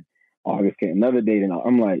again. August came another date. And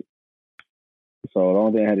I'm like, so the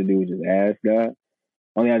only thing I had to do was just ask God.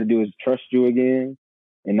 All I had to do is trust you again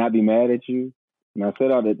and not be mad at you. And I said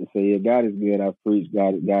all that to say, yeah, God is good. I've preached.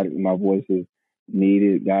 God, my voice is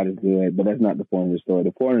needed. God is good. But that's not the point of the story.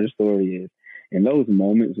 The point of the story is, in those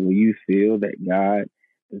moments where you feel that God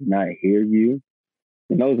does not hear you,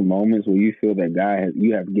 in those moments where you feel that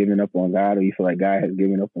you have given up on God, or you feel like God has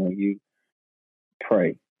given up on you,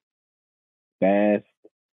 pray, fast,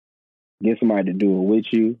 get somebody to do it with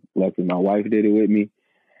you. Luckily, my wife did it with me.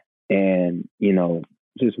 And,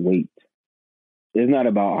 just wait. It's not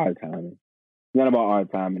about our timing. It's not about our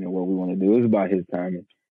timing and what we want to do. It's about his timing.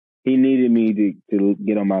 He needed me to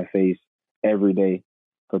get on my face every day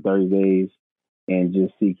for 30 days and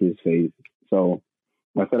just seek his face. So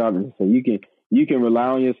I said all this to say, you can rely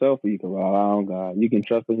on yourself, or you can rely on God. You can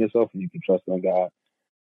trust on yourself, or you can trust on God.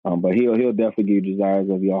 But he'll definitely give you desires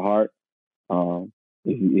of your heart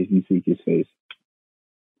if you seek his face.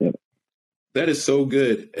 Yeah. That is so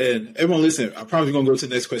good. And everyone, listen, I promise we're going to go to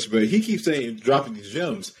the next question, but he keeps saying, dropping these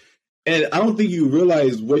gems. And I don't think you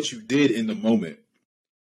realize what you did in the moment.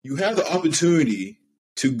 You have the opportunity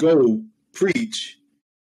to go preach,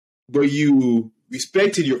 but you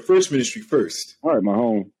respected your first ministry first. All right, my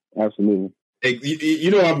home. Absolutely.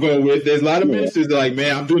 You know what I'm going with. There's a lot of Yeah. ministers that are like,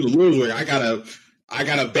 man, I'm doing the Lord's work. I gotta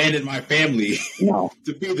abandon my family No.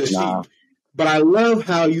 to feed the Nah. sheep. But I love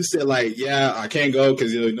how you said, like, yeah, I can't go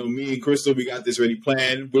because me and Crystal, we got this already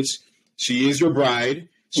planned. Which she is your bride.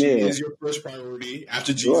 She is your first priority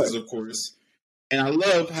after Jesus, of course. And I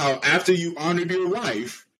love how after you honored your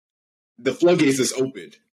wife, the floodgates is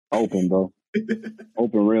opened. Open, bro.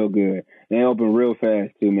 Open real good. They open real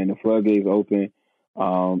fast too, man. The floodgates open.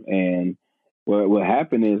 And what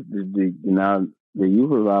happened is the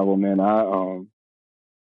youth revival, man.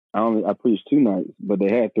 I preached 2 nights, but they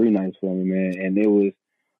had 3 nights for me, man. And it was,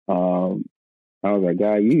 I was like,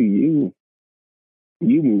 God, you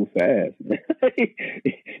move fast.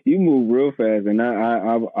 You move real fast, and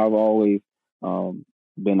I've always been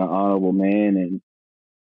an honorable man, and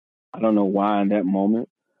I don't know why in that moment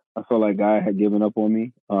I felt like God had given up on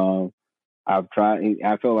me. I've tried.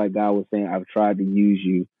 I felt like God was saying, "I've tried to use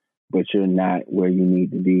you, but you're not where you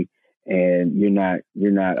need to be, and you're not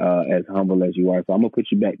as humble as you are. So I'm gonna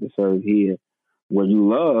put you back to serve here, where you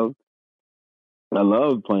love. I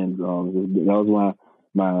love playing drums. That was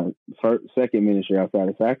my second ministry outside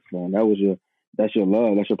of saxophone. That's your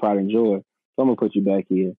love. That's your pride and joy. So I'm gonna put you back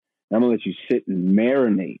here. I'm gonna let you sit and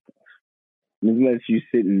marinate. Just let you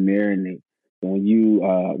sit and marinate. So when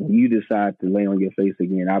you decide to lay on your face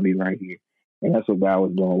again, I'll be right here. And that's what God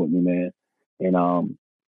was doing with me, man. And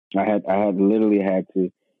I literally had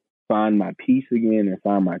to find my peace again and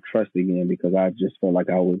find my trust again, because I just felt like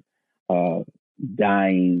I was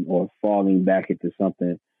dying or falling back into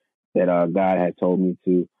something that God had told me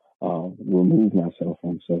to remove myself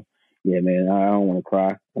from. So yeah, man, I don't want to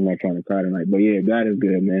cry. I'm not trying to cry tonight, but yeah, God is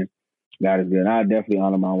good, man. God is good. I definitely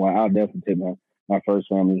honor my wife. I'll definitely take my first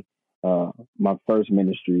family, my first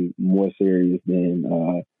ministry more serious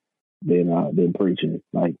than preaching.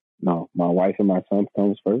 Like, no, my wife and my son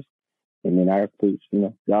comes first, and then I preach.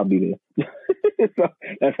 Y'all be there. So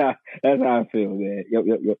that's how I feel, man.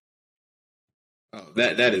 Yep. Oh,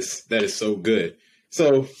 that is so good.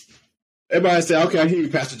 So everybody say, okay, I hear you,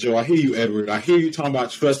 Pastor Joe. I hear you, Edward. I hear you talking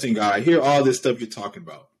about trusting God. I hear all this stuff you're talking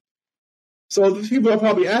about. So the people are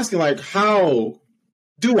probably asking, like, how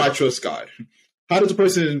do I trust God? How does a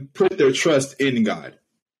person put their trust in God?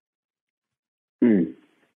 Well,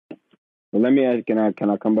 let me ask. Can I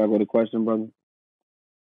come back with a question, brother?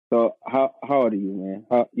 So how old are you,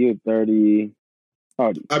 man? You're 30. How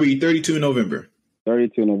old are you? I'll be 32 in November.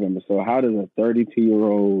 32 in November. So how does a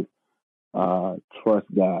 32-year-old trust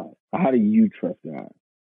God? How do you trust God?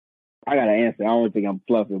 I got to answer. I don't think I'm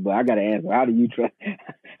fluffing, but I got to answer. How do you trust?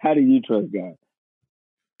 How do you trust God?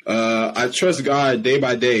 I trust God day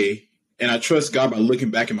by day, and I trust God by looking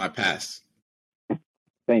back in my past.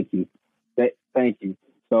 Thank you. Thank you.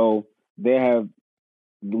 So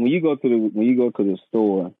when you go to the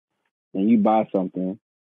store and you buy something,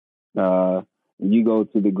 you go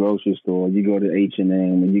to the grocery store, you go to H&M,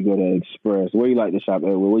 and you go to Express. Where you like to shop?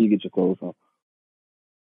 Where you get your clothes from?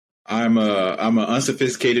 I'm an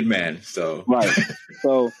unsophisticated man, so right.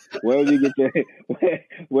 So wherever you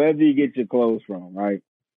get your clothes from, right?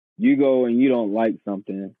 You go and you don't like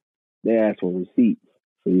something, they ask for receipts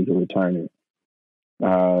so you can return it.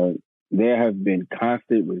 There have been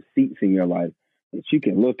constant receipts in your life that you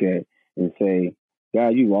can look at and say, God,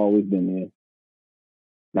 you've always been there.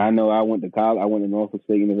 Now, I know I went to college. I went to Norfolk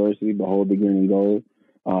State University, Behold the Green and Gold,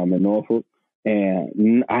 in Norfolk.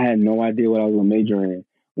 And I had no idea what I was going to major in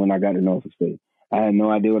when I got to Norfolk State. I had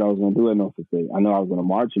no idea what I was going to do at Norfolk State. I know I was going to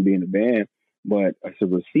march and be in the band, but it's a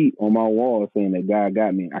receipt on my wall saying that God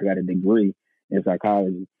got me. I got a degree in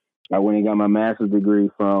psychology. I went and got my master's degree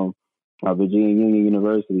from Virginia Union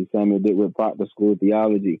University, Samuel Dickwood Proctor School of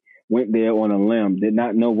Theology. Went there on a limb, did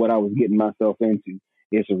not know what I was getting myself into.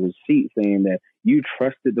 It's a receipt saying that you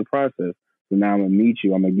trusted the process. So now I'm going to meet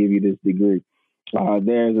you. I'm going to give you this degree.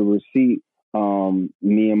 There's a receipt.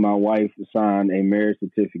 Me and my wife signed a marriage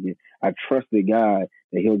certificate. I trusted God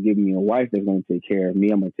that he'll give me a wife that's going to take care of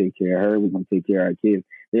me. I'm going to take care of her. We're going to take care of our kids.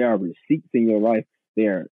 There are receipts in your life.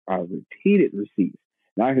 There are repeated receipts.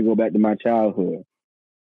 Now I can go back to my childhood.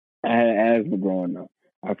 I had asthma growing up.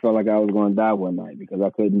 I felt like I was going to die one night because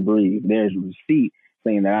I couldn't breathe. There's a receipt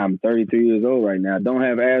saying that I'm 33 years old right now, don't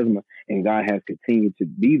have asthma, and God has continued to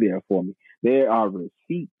be there for me. There are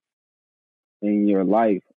receipts in your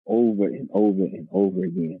life over and over and over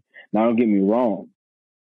again. Now, don't get me wrong.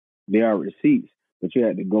 There are receipts, but you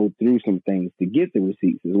had to go through some things to get the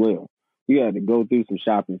receipts as well. You had to go through some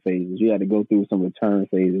shopping phases. You had to go through some return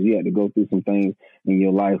phases. You had to go through some things in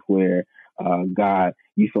your life where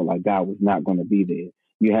you felt like God was not going to be there.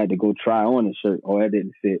 You had to go try on a shirt. Oh, that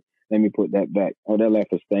didn't fit. Let me put that back. Oh, that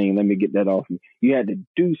left a stain. Let me get that off me. You had to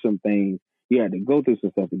do some things. You had to go through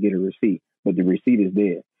some stuff to get a receipt, but the receipt is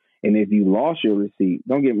there. And if you lost your receipt,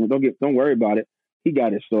 don't worry about it. He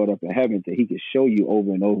got it stored up in heaven that he can show you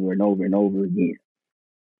over and over and over and over again.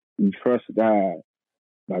 You trust God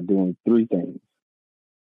by doing three things: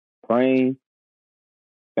 praying,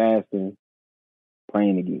 fasting,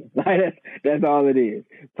 praying again. That's all it is.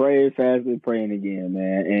 Praying, fasting, praying again,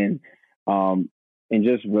 man. And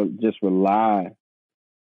just rely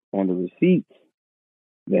on the receipts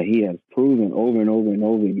that he has proven over and over and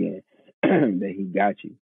over again that he got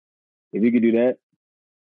you. If you could do that,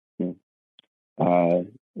 you're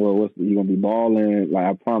gonna be balling. Like,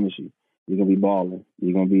 I promise you, you're gonna be balling.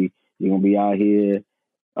 You're gonna be out here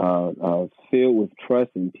filled with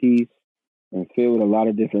trust and peace, and filled with a lot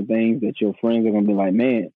of different things that your friends are gonna be like,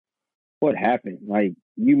 man, what happened? Like,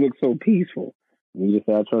 you look so peaceful. And you just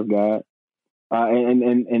say, I trust God.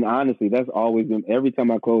 And honestly, that's always been, every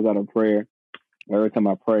time I close out a prayer, every time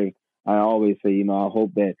I pray, I always say, I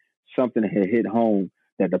hope that something had hit home,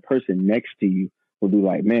 that the person next to you will be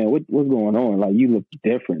like, man, what's going on? Like, you look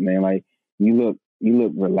different, man. Like, you look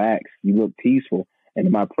relaxed. You look peaceful.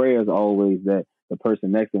 And my prayer is always that the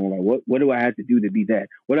person next to me, like, what do I have to do to be that?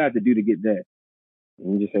 What do I have to do to get that?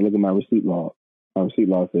 And you just say, look at my receipt log. My receipt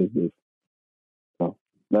log says this. So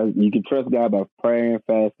you can trust God by praying,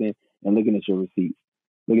 fasting, and looking at your receipts.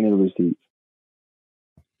 Looking at the receipts.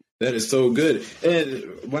 That is so good.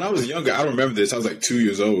 And when I was younger, I remember this. I was like 2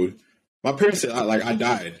 years old. My parents said, I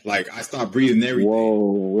died. Like, I stopped breathing and everything.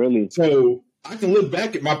 Whoa, really? So I can look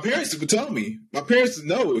back at, my parents would tell me. My parents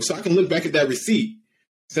know, so I can look back at that receipt.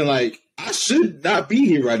 Saying, like, I should not be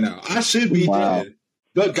here right now. I should be dead.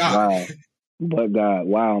 But God. Wow. But God.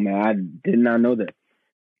 Wow, man. I did not know that.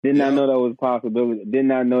 Did not know that was a possibility. Did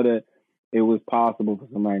not know that it was possible for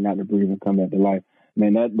somebody not to breathe and come back to life.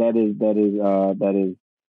 Man, that's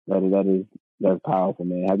powerful,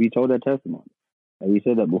 man. Have you told that testimony? Have you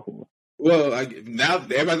said that before? Well, now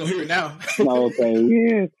everybody's gonna hear it now. Okay,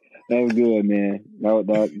 yeah, that's good, man. No,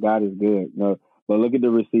 that God is good. No, but look at the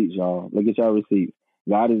receipts, y'all. Look at y'all receipts.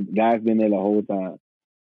 God's been there the whole time,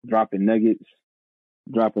 dropping nuggets,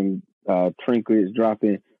 dropping trinkets,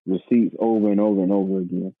 dropping receipts over and over and over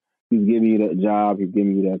again. He's giving you that job. He's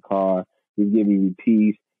giving you that car. He's giving you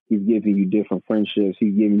peace. He's giving you different friendships.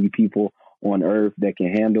 He's giving you people on earth that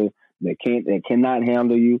cannot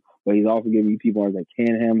handle you, but he's also giving you people on earth that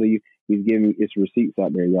can handle you. He's giving you its receipts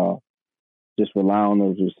out there, y'all. Just rely on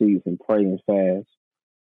those receipts and pray and fast.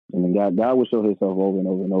 And then God will show himself over and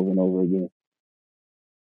over and over and over again.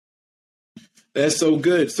 That's so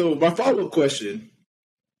good. So my follow-up question,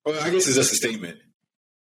 I guess it's just a statement.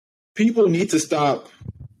 People need to stop,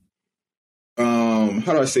 how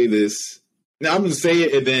do I say this? Now, I'm going to say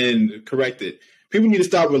it and then correct it. People need to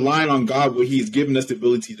stop relying on God, what he's given us the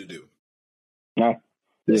ability to do. Yeah.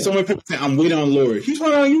 So many people say, I'm waiting on the Lord. He's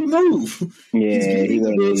waiting on you to move. Yeah, he's giving you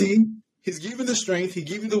the ability. He's giving the strength. He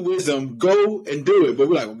gives you the wisdom. Go and do it. But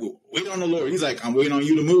we're like, wait on the Lord. He's like, I'm waiting on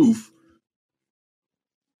you to move.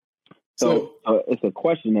 So it's a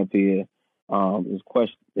question up here.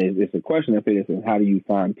 It's a question up here that says, how do you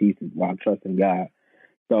find peace while trusting God?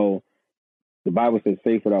 So the Bible says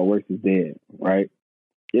faith without works is dead, right?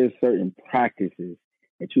 There's certain practices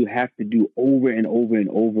that you have to do over and over and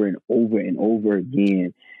over and over and over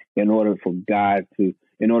again in order for God to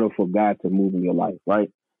move in your life,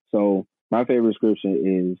 right? So my favorite scripture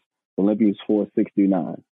is Philippians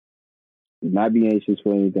 4:6-9. Do not be anxious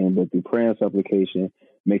for anything, but through prayer and supplication,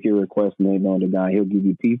 make your request made known to God. He'll give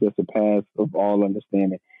you peace that surpasses of all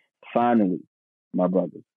understanding. Finally, my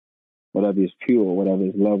brothers, whatever is pure, whatever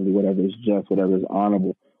is lovely, whatever is just, whatever is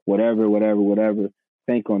honorable, whatever,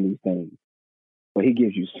 think on these things. But he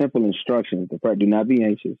gives you simple instructions to pray. Do not be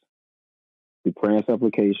anxious. Do prayer and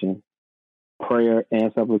supplication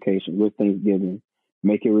with thanksgiving.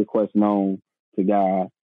 Make your request known to God.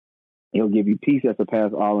 He'll give you peace that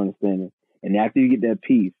surpasses all understanding. And after you get that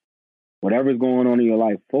peace, whatever's going on in your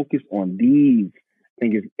life, focus on these, I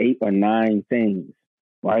think it's 8 or 9 things,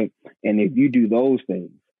 right? And if you do those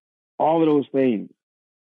things, all of those things,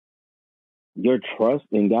 your trust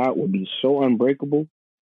in God will be so unbreakable,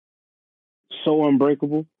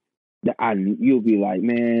 that you'll be like,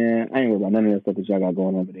 man, I ain't worried about none of that stuff that y'all got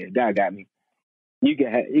going over there. God got me.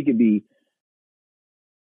 It could be,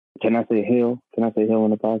 can I say hell? Can I say hell on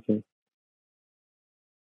the podcast?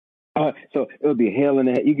 So it'll be hell in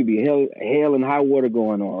the, you could be hell and high water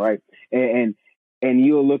going on, right? And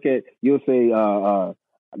you'll say,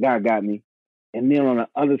 God got me, and then on the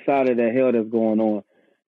other side of that hell that's going on,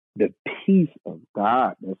 the peace of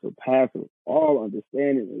God that surpasses all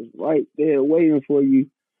understanding is right there waiting for you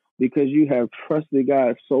because you have trusted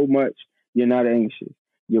God so much. You're not anxious.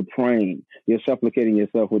 You're praying. You're supplicating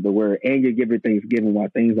yourself with the word, and you're giving thanksgiving while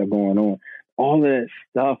things are going on. All of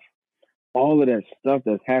that stuff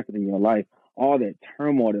that's happening in your life, all that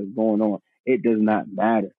turmoil that's going on, it does not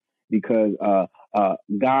matter because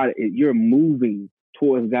God, you're moving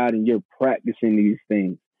towards God and you're practicing these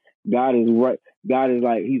things. God is right. God is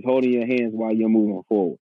like He's holding your hands while you're moving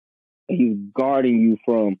forward. And He's guarding you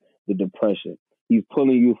from the depression. He's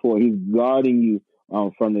pulling you forward. He's guarding you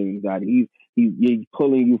from the anxiety. He's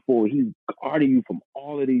pulling you forward. He's guarding you from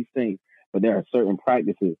all of these things. But there are certain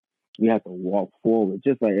practices we have to walk forward.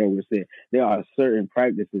 Just like Edward said, there are certain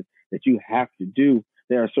practices that you have to do.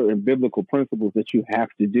 There are certain biblical principles that you have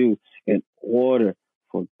to do in order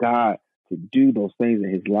for God to do those things in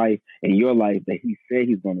His life and your life that He said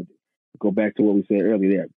He's going to do. Go back to what we said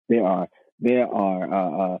earlier. There are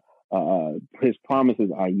His promises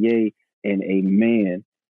are yea and amen,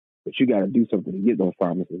 but you got to do something to get those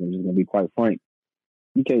promises. I'm just going to be quite frank.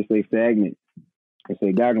 You can't stay stagnant and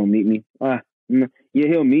say God gonna meet me. Yeah,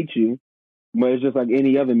 He'll meet you, but it's just like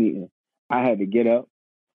any other meeting. I had to get up,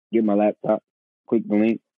 get my laptop, click the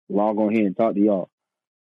link, log on here and talk to y'all.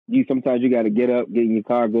 Sometimes you got to get up, get in your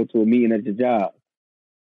car, go to a meeting at your job.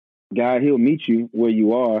 God, He'll meet you where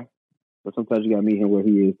you are, but sometimes you got to meet Him where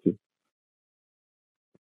He is too.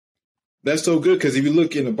 That's so good because if you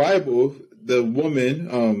look in the Bible, the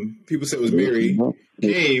woman, people said it was Mary,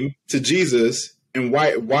 came to Jesus and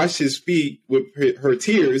washed His feet with her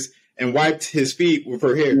tears and wiped His feet with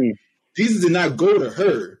her hair. Mm. Jesus did not go to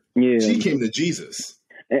her. Yeah. She came to Jesus.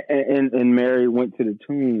 And Mary went to the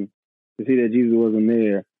tomb to see that Jesus wasn't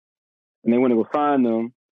there. And they went to go find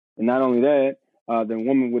them. And not only that, the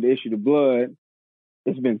woman with the issue of blood,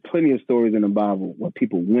 there's been plenty of stories in the Bible where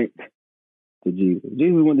people went to Jesus.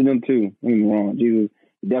 Jesus went to them too. Don't get me wrong. Jesus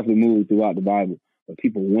definitely moved throughout the Bible, but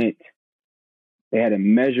people went. They had a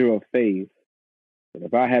measure of faith. But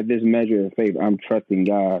if I have this measure of faith, I'm trusting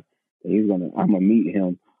God that I'm gonna meet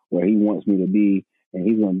Him where He wants me to be, and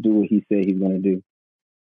He's gonna do what He said He's gonna do.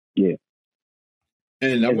 Yeah.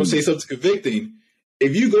 And I'm gonna say something convicting.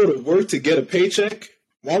 If you go to work to get a paycheck,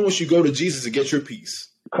 why won't you go to Jesus to get your peace?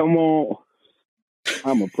 Come on.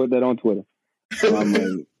 I'm gonna put that on Twitter.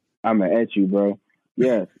 I'm gonna at you, bro.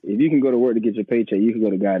 Yes, if you can go to work to get your paycheck, you can go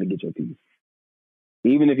to God to get your peace.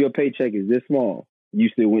 Even if your paycheck is this small, you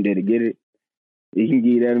still went there to get it. He can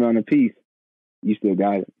give you that amount of peace. You still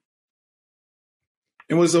got it.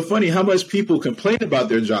 And what's so funny, how much people complain about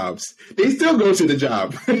their jobs. They still go to the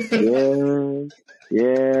job. Yeah.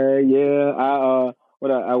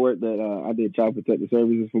 I worked at I did Child Protective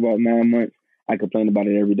Services for about 9 months. I complained about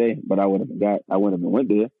it every day, but I wouldn't have went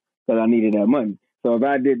there because I needed that money. So if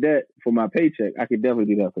I did that for my paycheck, I could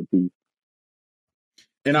definitely do that for peace.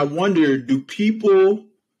 And I wonder, do people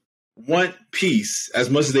want peace as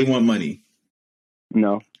much as they want money?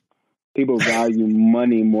 No. People value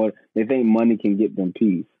money more. They think money can get them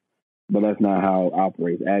peace, but that's not how it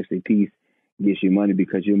operates. Actually, peace gets you money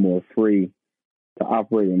because you're more free to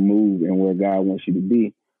operate and move in where God wants you to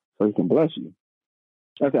be so He can bless you.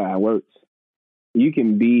 That's how it works. You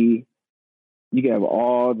can have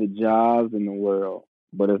all the jobs in the world,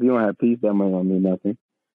 but if you don't have peace, that money don't mean nothing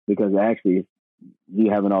because actually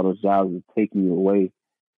you having all those jobs is taking you away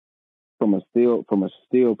from a still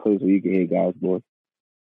place where you can hear God's voice.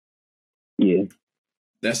 Yeah.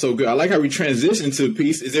 That's so good. I like how we transition to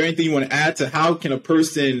peace. Is there anything you want to add to how can a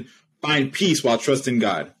person find peace while trusting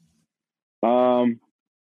God? So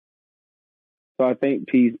I think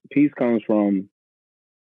peace comes from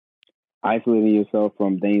isolating yourself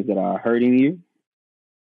from things that are hurting you.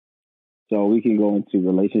 So we can go into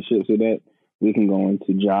relationships with that. We can go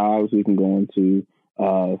into jobs. We can go into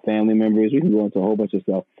family members. We can go into a whole bunch of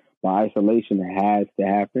stuff. But isolation has to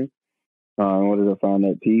happen in order to find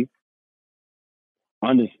that peace.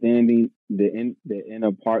 Understanding the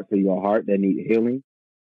inner parts of your heart that need healing.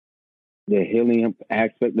 The healing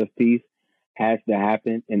aspect of peace has to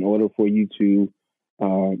happen in order for you to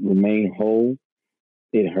remain whole.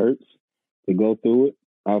 It hurts to go through it.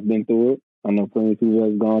 I've been through it. I know plenty of people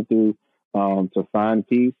have gone through to find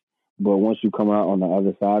peace. But once you come out on the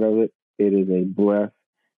other side of it, it is a breath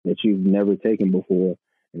that you've never taken before.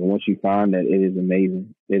 And once you find that, it is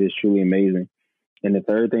amazing. It is truly amazing. And the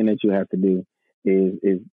third thing that you have to do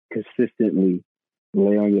is consistently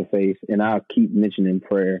lay on your face. And I'll keep mentioning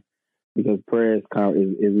prayer. because prayer is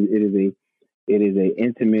it is a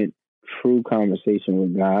intimate, true conversation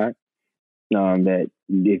with God. That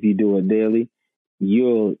if you do it daily,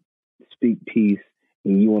 you'll speak peace,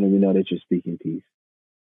 and you won't even know that you're speaking peace.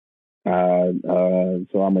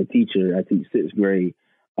 So I'm a teacher. I teach sixth grade.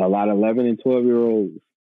 A lot of 11 and 12-year-olds.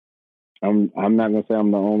 I'm not gonna say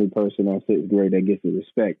I'm the only person on sixth grade that gets the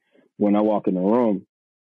respect. When I walk in the room,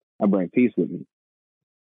 I bring peace with me.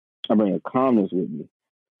 I bring a calmness with me.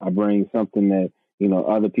 I bring something that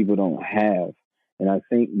other people don't have. And I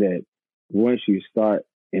think that once you start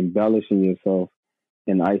embellishing yourself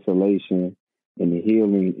in isolation, in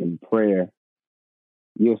healing, in prayer,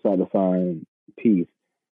 you'll start to find peace.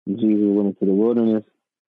 Jesus went into the wilderness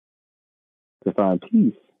to find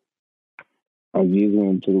peace. Jesus went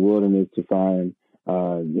into the wilderness to find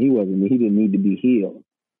he didn't need to be healed,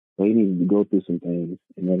 but he needed to go through some things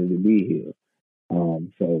in order to be healed.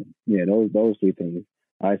 So yeah, those three things: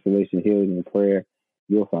 isolation, healing, and prayer.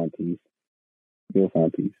 You'll find peace. You'll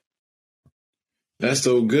find peace. That's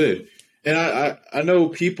so good. And I know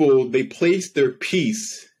people, they place their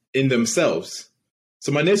peace in themselves.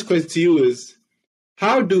 So my next question to you is,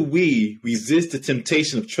 how do we resist the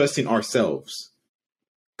temptation of trusting ourselves?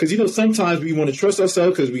 Because, sometimes we want to trust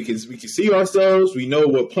ourselves because we can see ourselves. We know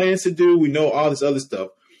what plans to do. We know all this other stuff.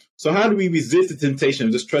 So how do we resist the temptation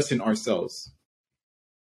of just trusting ourselves?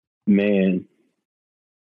 Man,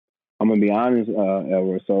 I'm going to be honest,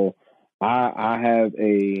 Edward. So I have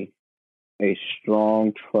a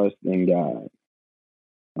strong trust in God.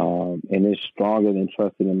 And it's stronger than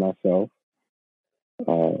trusting in myself.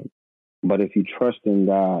 But if you trust in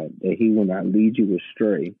God that he will not lead you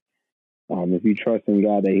astray, if you trust in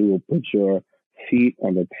God that he will put your feet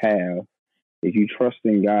on the path, if you trust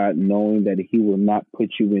in God knowing that he will not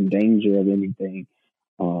put you in danger of anything,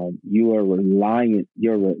 you are reliant,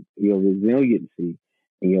 your resiliency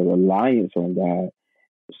and your reliance on God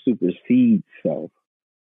supersedes self.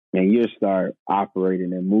 And you start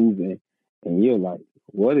operating and moving, and you're like,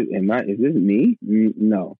 is this me?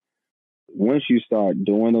 No. Once you start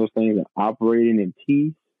doing those things and operating in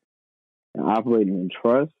peace and operating in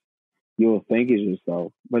trust, you'll think it's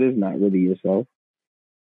yourself, but it's not really yourself.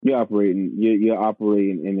 You're operating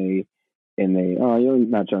in a you're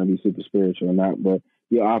not trying to be super spiritual or not, but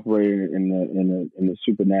you're operating in the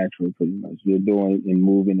supernatural pretty much. You're doing and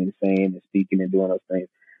moving and saying and speaking and doing those things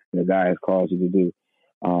that God has called you to do.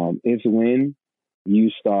 It's when you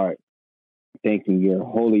start thinking you're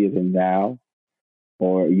holier than thou,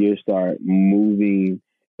 or you start moving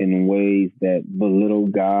in ways that belittle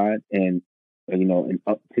God and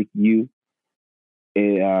uptick you,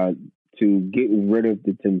 to get rid of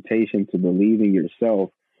the temptation to believe in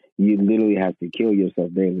yourself, you literally have to kill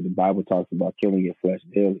yourself daily. The Bible talks about killing your flesh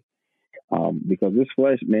daily, because this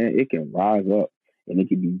flesh, man, it can rise up and it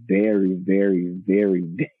can be very, very, very,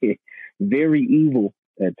 very, very evil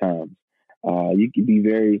at times. You can be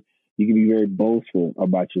very boastful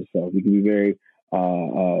about yourself. You can be very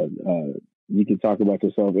you can talk about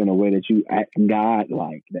yourself in a way that you act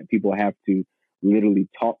God-like, that people have to literally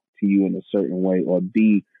talk to you in a certain way or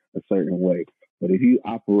be a certain way. But if you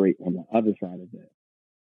operate on the other side of that,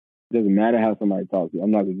 it doesn't matter how somebody talks to you.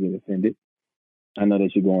 I'm not going to get offended. I know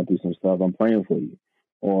that you're going through some stuff. I'm praying for you.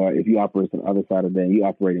 Or if you operate on the other side of that and you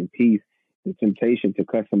operate in peace, the temptation to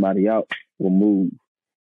cut somebody out will move.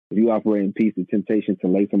 If you operate in peace, the temptation to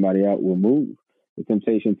lay somebody out will move. The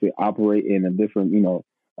temptation to operate in a different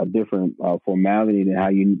formality than how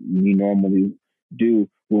you normally do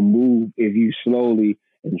will move if you slowly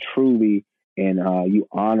and truly and you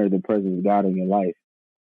honor the presence of God in your life.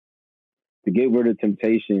 To get rid of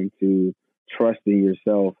temptation to trust in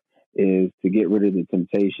yourself is to get rid of the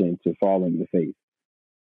temptation to fall on your face.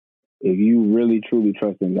 If you really truly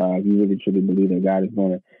trust in God, if you really truly believe that God is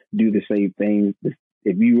going to do the same things,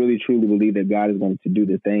 if you really truly believe that God is going to do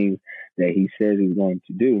the things that he says he's going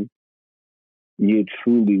to do, you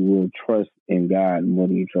truly will trust in God more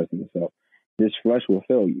than you trust in yourself. This flesh will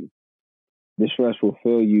fail you. This flesh will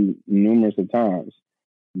fail you numerous of times.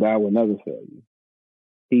 God will never fail you.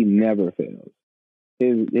 He never fails.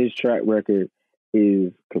 His track record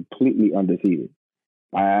is completely undefeated.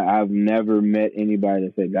 I've never met anybody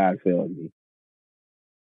that said God failed me.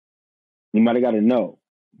 You might have got to know,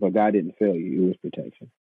 but God didn't fail you. It was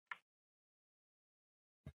protection.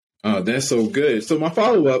 Oh, that's so good. So my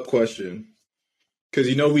follow-up question, because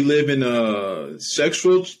we live in a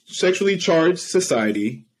sexually charged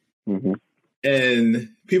society, mm-hmm. and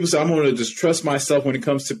people say, I'm going to just trust myself when it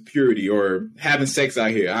comes to purity or having sex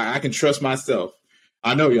out here. I can trust myself.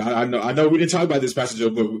 I know we didn't talk about this, Pastor Joe,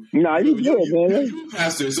 but you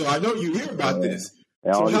Pastor, so I know you hear about this.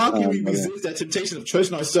 So how can we resist that temptation of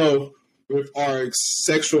trusting ourselves with our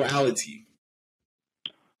sexuality?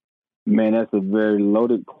 Man, that's a very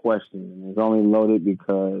loaded question. It's only loaded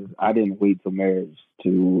because I didn't wait till marriage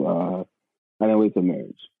I didn't wait till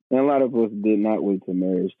marriage. And a lot of us did not wait till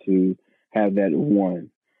marriage to have that one.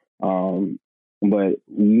 Um, but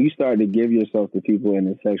when you start to give yourself to people in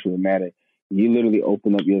a sexual matter, you literally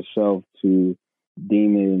open up yourself to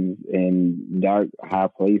demons and dark high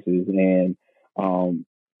places. And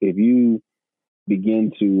if you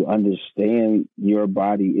begin to understand your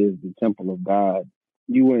body is the temple of God,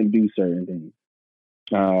 you wouldn't do certain things.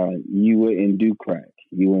 You wouldn't do crack.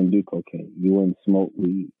 You wouldn't do cocaine. You wouldn't smoke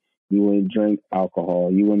weed. You wouldn't drink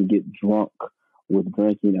alcohol. You wouldn't get drunk with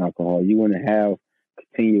drinking alcohol. You wouldn't have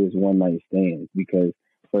continuous one night stands because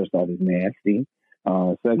first off, it's nasty.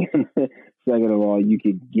 Second, second of all, you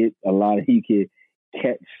could get a lot of. You could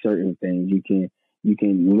catch certain things. You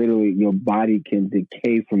can literally your body can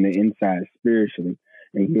decay from the inside spiritually,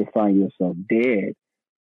 and you'll find yourself dead.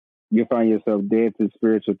 You'll find yourself dead to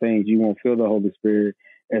spiritual things. You won't feel the Holy Spirit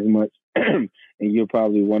as much, and you're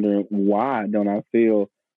probably wondering why don't I feel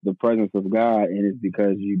the presence of God? And it's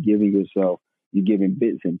because you're giving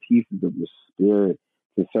bits and pieces of your spirit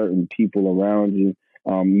to certain people around you.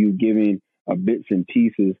 You're giving bits and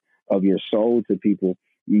pieces of your soul to people.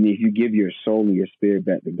 And if you give your soul and your spirit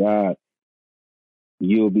back to God,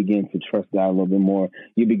 you'll begin to trust God a little bit more.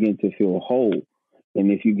 You begin to feel whole.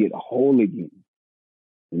 And if you get whole again,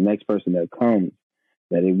 the next person that comes,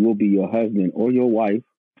 that it will be your husband or your wife,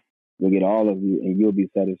 will get all of you and you'll be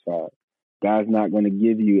satisfied. God's not going to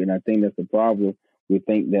give you, and I think that's the problem. We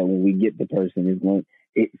think that when we get the person,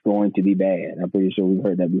 it's going to be bad. I'm pretty sure we've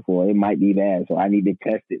heard that before. It might be bad, so I need to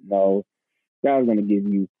test it. No, God's going to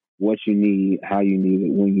give you what you need, how you need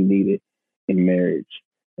it, when you need it in marriage.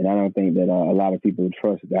 And I don't think that a lot of people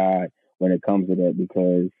trust God when it comes to that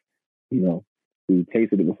because, we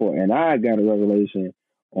tasted it before. And I got a revelation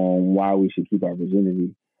on why we should keep our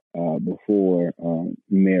virginity before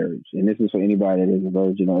marriage. And this is for anybody that is a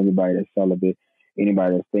virgin or anybody that's celibate,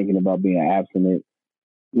 anybody that's thinking about being abstinent.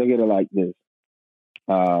 Look at it like this.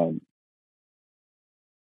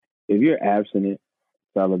 If you're abstinent,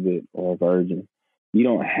 celibate, or virgin, you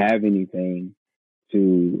don't have anything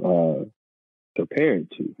to compare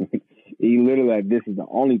it to. You literally like, this is the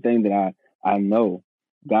only thing that I know.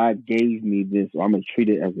 God gave me this, so I'm going to treat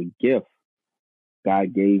it as a gift.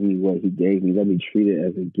 God gave me what he gave me. Let me treat it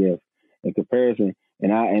as a gift. In comparison,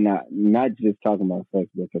 and I not just talking about sex,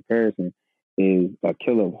 but comparison is a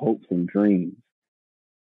killer of hopes and dreams.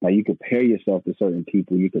 Like you compare yourself to certain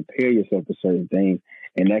people, you compare yourself to certain things,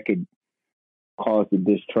 and that could cause the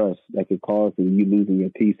distrust. That could cause you losing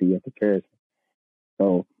your peace in your comparison.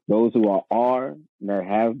 So those who are that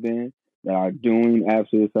have been, that are doing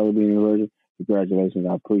absolute celebrating the virgin, congratulations.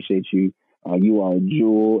 I appreciate you. You are a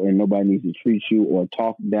jewel, and nobody needs to treat you or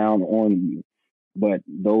talk down on you. But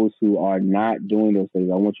those who are not doing those things,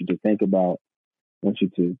 I want you to think about,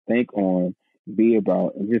 be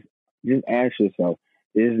about, and just ask yourself,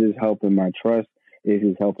 is this helping my trust? Is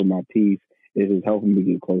this helping my peace? Is this helping me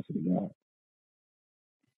get closer to God?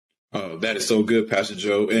 Oh, that is so good, Pastor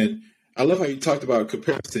Joe. And I love how you talked about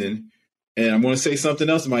comparison. And I'm going to say something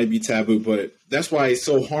else that might be taboo, but that's why it's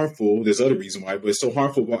so harmful. There's other reasons why, but it's so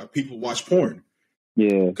harmful why people watch porn.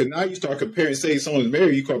 Yeah. Because now you start comparing, say someone's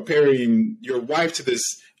married, you comparing your wife to this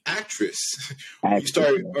actress. You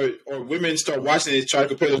start, or women start watching it, try to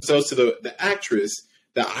compare themselves to the actress,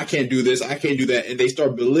 that I can't do this, I can't do that. And they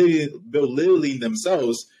start belittling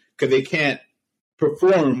themselves because they can't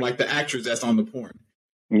perform like the actress that's on the porn.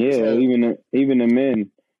 Yeah, so, even the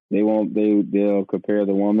men, they'll compare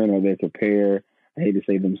the woman, or they compare, I hate to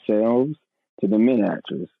say, themselves to the men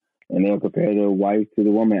actress, and they'll compare their wife to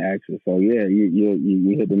the woman actress. So yeah,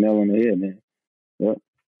 you hit the nail on the head, man. Yep.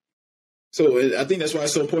 So I think that's why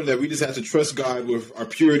it's so important that we just have to trust God with our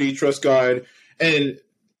purity, trust God, and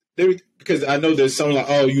because I know there's someone like,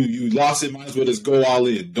 oh, you lost it, might as well just go all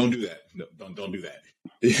in. Don't do that. No, don't do that.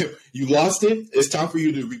 You lost it. It's time for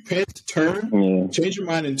you to repent, change your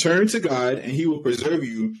mind, and turn to God, and he will preserve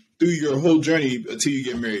you through your whole journey until you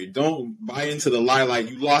get married. Don't buy into the lie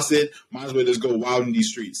like you lost it, might as well just go wild in these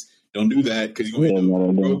streets. Don't do that, because you're going to end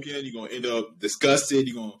up broken, you're going to end up disgusted,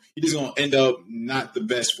 you're just going to end up not the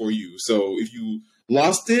best for you. So if you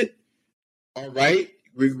lost it, all right,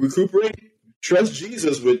 recuperate, trust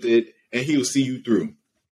Jesus with it, and he will see you through.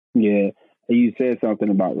 Yeah, you said something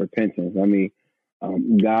about repentance. I mean,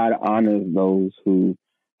 God honors those who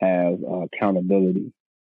have accountability.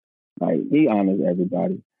 Like, he honors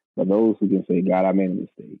everybody. But those who can say, God, I made a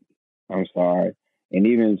mistake. I'm sorry. And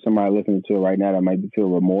even somebody listening to it right now that might feel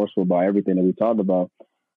remorseful about everything that we talked about,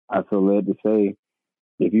 I feel led to say,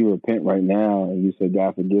 if you repent right now and you say,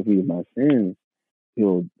 God, forgive me of my sins,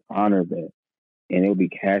 he'll honor that. And it'll be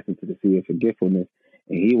cast into the sea of forgetfulness,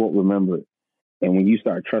 and he won't remember it. And when you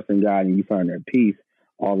start trusting God and you find that peace,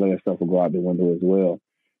 all of that stuff will go out the window as well.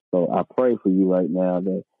 So I pray for you right now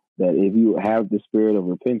that if you have the spirit of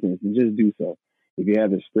repentance, then just do so. If you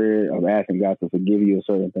have the spirit of asking God to forgive you of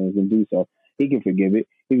certain things, then do so. He can forgive it.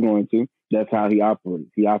 He's going to. That's how he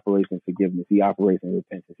operates. He operates in forgiveness. He operates in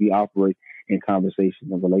repentance. He operates in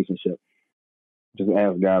conversation and relationship. Just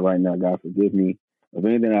ask God right now, God, forgive me of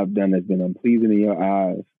anything I've done that's been unpleasing in your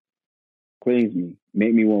eyes. Cleanse me.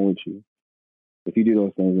 Make me one with you. If you do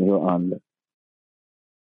those things, then he'll honor it.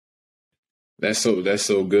 That's so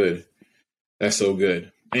good. That's so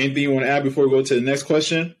good. Anything you want to add before we go to the next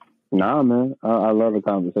question? Nah, man. I love the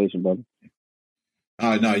conversation, brother.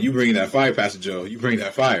 No, you bring that fire, Pastor Joe. You bring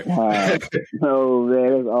that fire. No,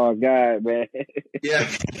 man, that's all God, man. Yeah.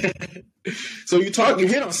 So you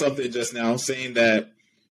hit on something just now, saying that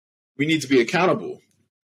we need to be accountable.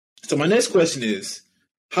 So my next question is,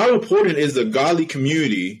 how important is the godly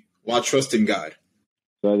community while trusting God?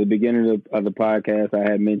 So at the beginning of the podcast, I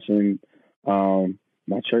had mentioned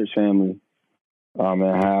my church family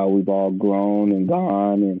and how we've all grown and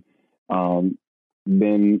gone and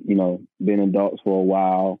been adults for a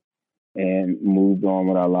while and moved on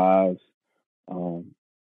with our lives.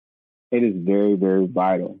 It is very, very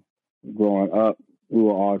vital. Growing up, we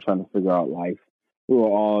were all trying to figure out life. We were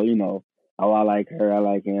all, oh, I like her, I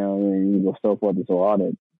like him, and so forth and so on, all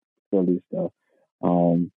that silly stuff.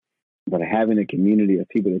 But having a community of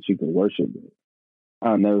people that you can worship with,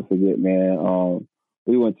 I'll never forget, man.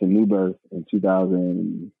 We went to New Birth in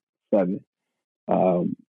 2007.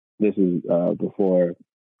 This is before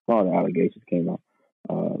all the allegations came out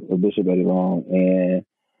with Bishop Eddie Long, and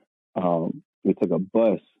we took a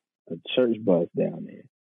church bus down there.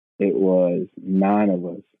 It was 9 of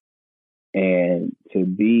us, and to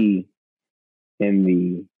be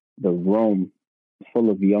in the room full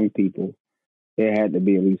of young people, there had to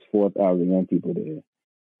be at least 4,000 young people there.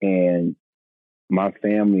 And my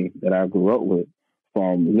family that I grew up with,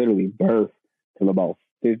 from literally birth till about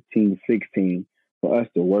 15, 16, for us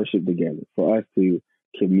to worship together, for us to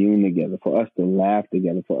commune together, for us to laugh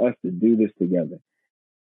together, for us to do this together.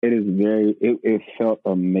 It felt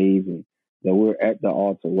amazing that we're at the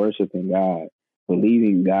altar worshiping God,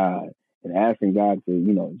 believing God, and asking God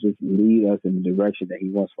to, just lead us in the direction that he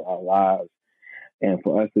wants for our lives. And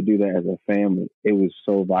for us to do that as a family, it was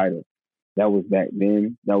so vital. That was back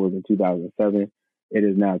then. That was in 2007. It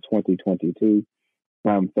is now 2022.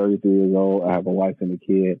 I'm 33 years old. I have a wife and a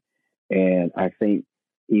kid. And I think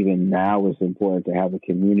even now it's important to have a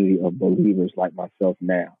community of believers like myself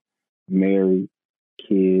now, married,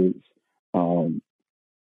 kids,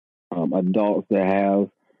 adults that have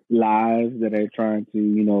lives that are trying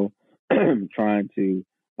to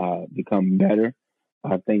become better.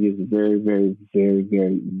 I think it's very, very, very,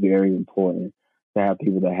 very, very important to have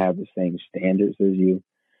people that have the same standards as you,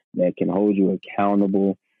 that can hold you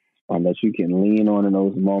accountable, that you can lean on in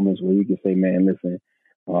those moments where you can say, man, listen,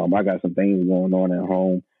 I got some things going on at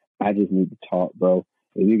home. I just need to talk, bro.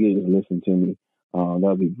 If you can just listen to me,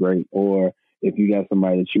 that'll be great. Or if you got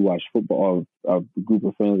somebody that you watch football, or a group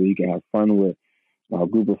of friends that you can have fun with, a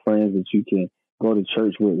group of friends that you can go to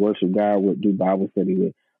church with, worship God with, do Bible study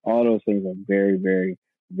with. All those things are very, very,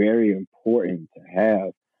 very important to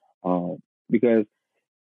have. Because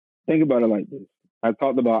think about it like this. I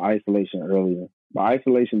talked about isolation earlier, but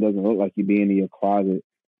isolation doesn't look like you being in your closet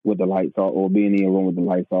with the lights off, or being in your room with the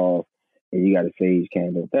lights off and you got a sage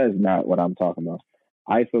candle. That is not what I'm talking about.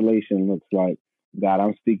 Isolation looks like, God,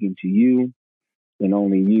 I'm speaking to you and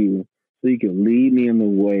only you, so you can lead me in the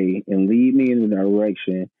way and lead me in the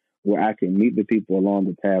direction where I can meet the people along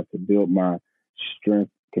the path to build my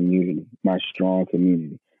strength community, my strong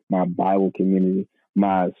community, my Bible community,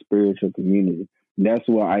 my spiritual community. That's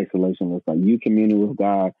what isolation looks like. You communing with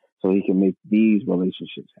God so he can make these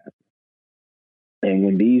relationships happen. And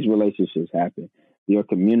when these relationships happen, your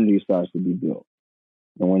community starts to be built.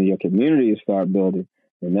 And when your community start building,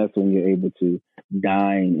 then that's when you're able to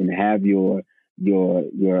dine and have your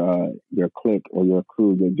clique or your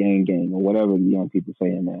crew, your gang, or whatever the young people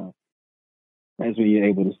saying now. That's when you're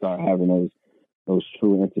able to start having those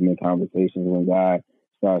true intimate conversations, when God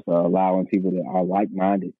starts allowing people that are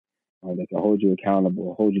like-minded, that can hold you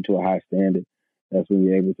accountable, hold you to a high standard. That's when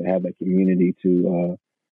you're able to have that community to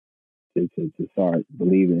start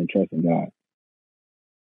believing and trusting God.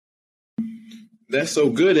 That's so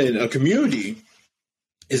good. And a community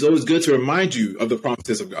is always good to remind you of the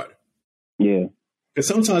promises of God. Yeah. Because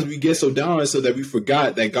sometimes we get so down on it so that we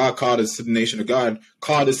forgot that God called us to the nation, or God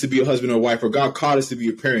called us to be a husband or wife, or God called us to be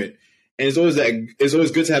a parent. And it's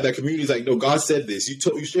always good to have that community. It's like, no, God said this.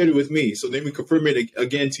 You shared it with me, so then we confirm it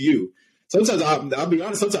again to you. Sometimes I'll be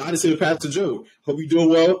honest. Sometimes I just say to Pastor Joe, "Hope you're doing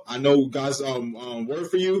well. I know God's word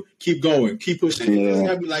for you. Keep going, keep pushing." It doesn't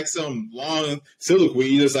have to be like some long soliloquy.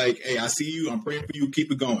 You just like, "Hey, I see you. I'm praying for you.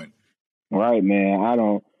 Keep it going." Right,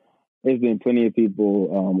 man. There's been plenty of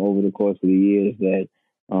people over the course of the years that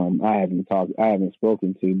I haven't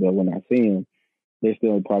spoken to, but when I see them, they're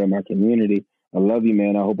still a part of my community. I love you,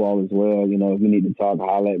 man. I hope all is well. You know, if you need to talk,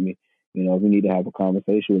 holler at me. You know, if you need to have a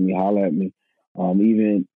conversation with me, holler at me.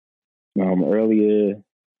 Even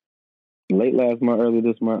late last month, early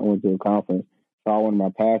this month, I went to a conference. Saw one of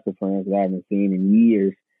my pastor friends that I haven't seen in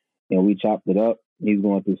years, and we chopped it up. He's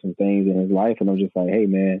going through some things in his life, and I'm just like, hey,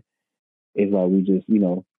 man, it's like we just,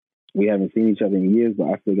 we haven't seen each other in years, but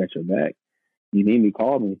I still got your back. You need me,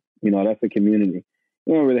 call me. You know, that's a community.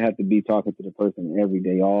 You don't really have to be talking to the person every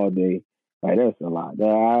day, all day. Like, that's a lot.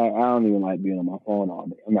 I don't even like being on my phone all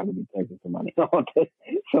day. I'm not going to be texting somebody all day.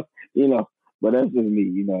 So, but that's just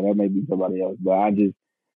me. That may be somebody else. But I just,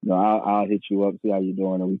 I'll hit you up, see how you're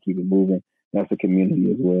doing, and we keep it moving. That's a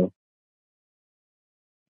community as well.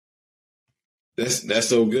 That's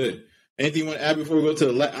so good. Anything you want to add before we go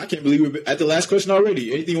to I can't believe we're at the last question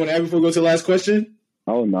already. Anything you want to add before we go to the last question?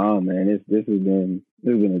 Oh, no, man. This has been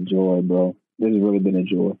a joy, bro. This has really been a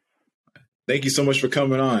joy. Thank you so much for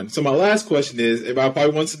coming on. So my last question is, everybody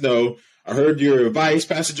probably wants to know, I heard your advice,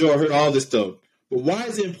 Pastor Joe, I heard all this stuff, but why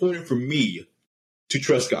is it important for me to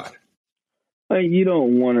trust God? You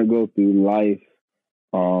don't want to go through life.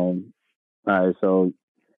 All right, so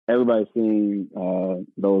everybody's seen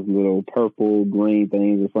those little purple, green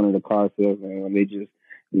things in front of the car salesman when they just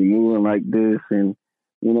be moving like this, and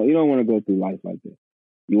you don't want to go through life like this.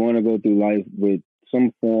 You want to go through life with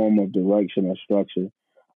some form of direction or structure.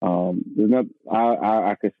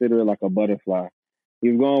 I consider it like a butterfly.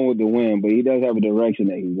 He's going with the wind, but he does have a direction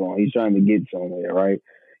that he's going. He's trying to get somewhere, right?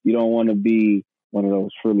 You don't want to be one of those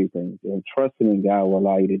frilly things. And trusting in God will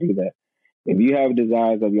allow you to do that. If you have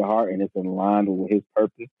desires of your heart and it's aligned with his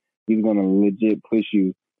purpose, he's going to legit push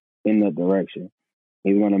you in that direction.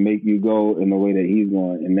 He's going to make you go in the way that he's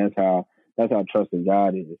going. And that's how trusting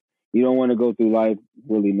God is. You don't want to go through life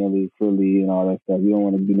willy-nilly, frilly, and all that stuff. You don't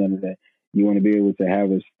want to do none of that. You want to be able to have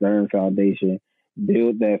a stern foundation,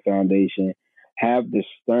 build that foundation, have the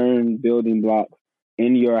stern building blocks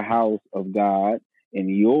in your house of God, in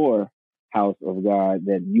your house of God,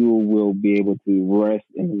 that you will be able to rest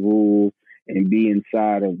and rule and be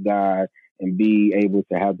inside of God and be able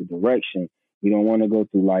to have the direction. You don't want to go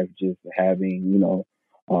through life just having,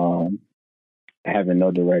 having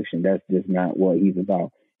no direction. That's just not what he's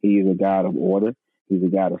about. He is a God of order. He's a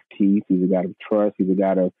God of peace. He's a God of trust. He's a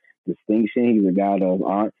God of distinction. He's a God of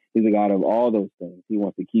art. He's a God of all those things. He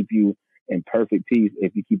wants to keep you in perfect peace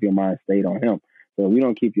if you keep your mind stayed on him. So if you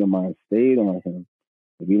don't keep your mind stayed on him,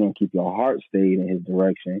 if you don't keep your heart stayed in his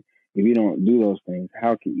direction, if you don't do those things,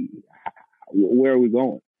 where are we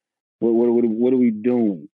going? What are we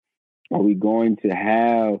doing? Are we going to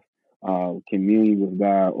have communion with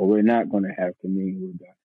God, or we're not going to have communion with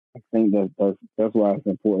God? I think that's why it's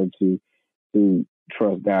important to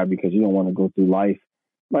trust God, because you don't want to go through life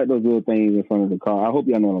like those little things in front of the car. I hope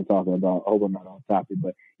y'all know what I'm talking about. I hope I'm not on topic,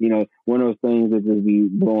 but one of those things that just be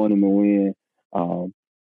blowing in the wind.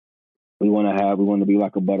 We want to be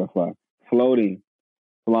like a butterfly, floating,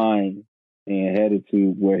 flying, and headed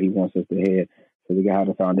to where he wants us to head. So we can have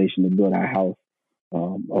the foundation to build our house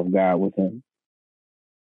of God with him.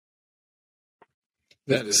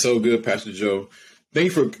 That is so good, Pastor Joe.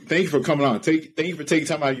 Thank you for coming on. Thank you for taking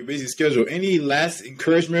time out of your busy schedule. Any last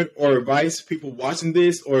encouragement or advice people watching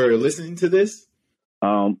this or listening to this?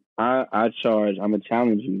 I'm gonna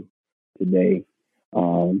challenge you today.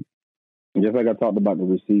 Just like I talked about the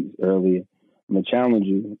receipts earlier, I'm gonna challenge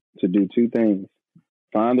you to do two things.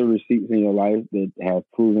 Find the receipts in your life that have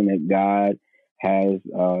proven that God has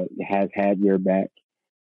had your back,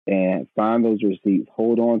 and find those receipts.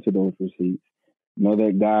 Hold on to those receipts. Know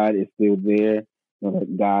that God is still there. Know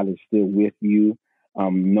that God is still with you.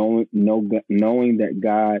 Knowing that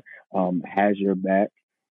God has your back,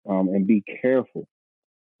 and be careful.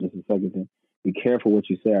 This is the second thing. Be careful what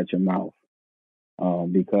you say out your mouth,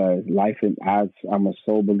 because I'm a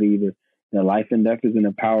sole believer that life and death is in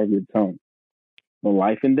the power of your tongue. But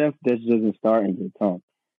life and death just doesn't start in your tongue.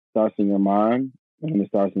 It starts in your mind, and it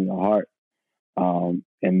starts in your heart.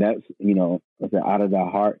 And that's, out of the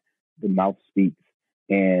heart, the mouth speaks.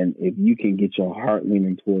 And if you can get your heart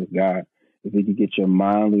leaning towards God, if you can get your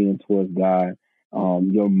mind leaning towards God,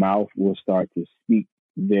 your mouth will start to speak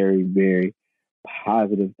very, very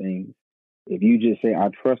positive things. If you just say, I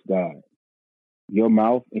trust God, your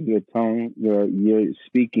mouth and your tongue, your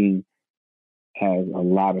speaking has a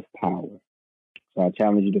lot of power. So I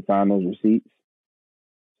challenge you to find those receipts,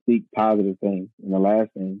 speak positive things. And the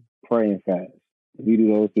last thing, pray and fast. If you do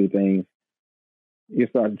those two things, you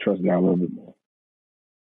start to trust God a little bit more.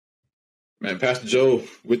 Man, Pastor Joe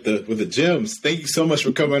with the gems. Thank you so much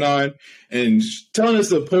for coming on and telling us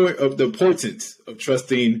the importance of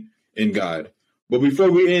trusting in God. But before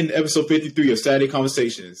we end episode 53 of Saturday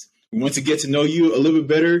Conversations, we want to get to know you a little bit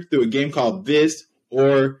better through a game called This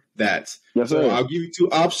or That. Yes, so sir. I'll give you two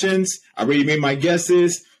options. I already made my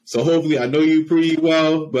guesses, so hopefully I know you pretty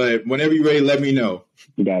well. But whenever you're ready, let me know.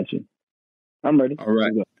 Got you. I'm ready. All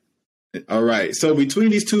right. All right. So between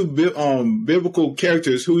these two biblical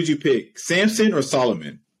characters, who would you pick, Samson or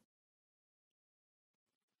Solomon?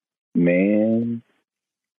 Man,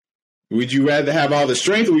 would you rather have all the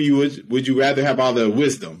strength, or would you rather have all the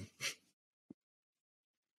wisdom?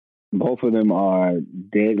 Both of them are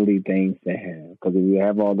deadly things to have. Because if you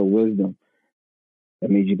have all the wisdom, that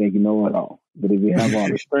means you think you know it all. But if you have all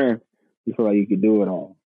the strength, you feel like you can do it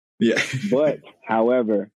all. Yeah. But,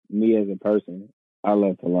 however, me as a person, I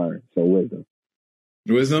love to learn. So wisdom.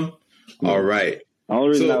 Wisdom? Yeah. All right. The only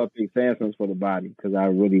reason I would pick Samson's for the body, because I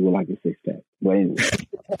really would like a six-pack. But anyway.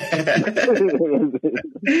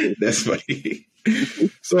 That's funny.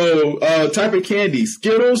 So, type of candy,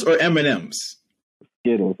 Skittles or M&M's?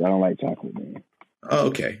 Skittles. I don't like chocolate, man. Oh,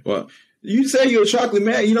 okay. Well, you say you're a chocolate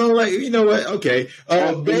man. You know what? Okay.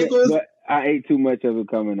 Bagels. But I ate too much of it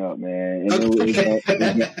coming up, man. And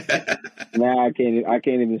now I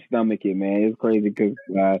can't even stomach it, man. It's crazy because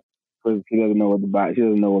she doesn't know she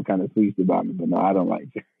doesn't know what kind of sweets to buy me. But no, I don't like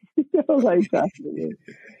it. I don't like chocolate.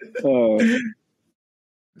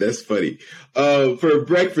 That's funny. For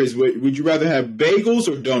breakfast, would you rather have bagels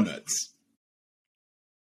or donuts?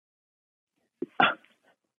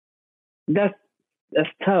 That's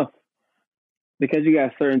tough because you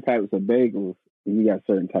got certain types of bagels and you got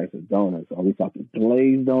certain types of donuts. Are we talking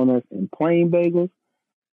glazed donuts and plain bagels?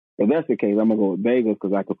 If that's the case, I'm gonna go with bagels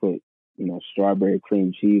because I could put strawberry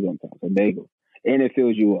cream cheese on top of bagels and it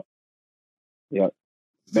fills you up. Yep.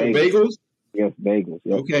 So bagels? Yes, bagels.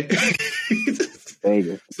 Yep. Okay.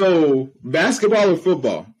 Bagels. So basketball or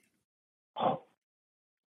football?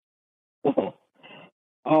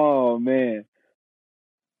 Oh man.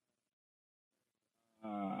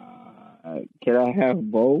 Can I have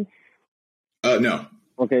both? No.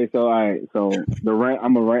 Okay, so all right. So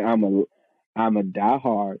I'm a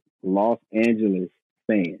diehard Los Angeles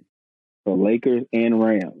fan. So Lakers and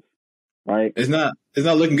Rams, right? It's not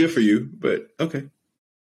looking good for you, but okay.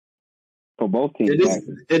 For both teams.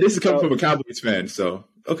 This is coming from a Cowboys fan, so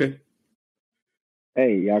okay.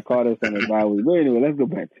 Hey, y'all caught us on the bye week. But anyway, let's go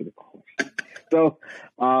back to the question. So,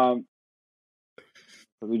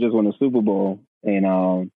 we just won a Super Bowl,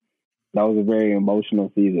 and that was a very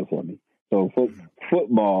emotional season for me. So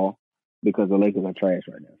football, because the Lakers are trash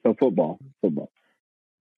right now. So football.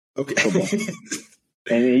 Okay. Football.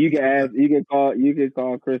 And then you can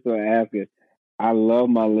call Crystal and ask her. I love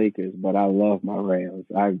my Lakers, but I love my Rams.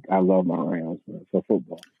 I love my Rams. So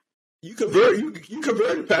football. You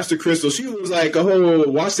converted Pastor Crystal. She was like a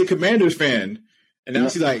whole Washington Commanders fan, and now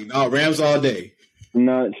she's like, no, Rams all day.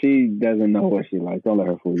 No, she doesn't know what she likes. Don't let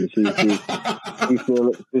her fool you. She's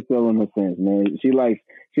still in her sense, man. She likes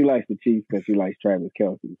the Chiefs because she likes Travis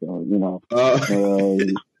Kelce. So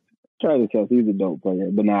Travis Kelce, he's a dope player.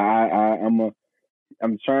 But now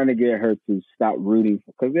I'm trying to get her to stop rooting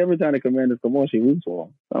because every time the Commanders come on, she roots for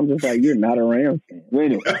them. So I'm just like, you're not a Rams fan. But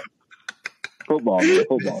anyway, football.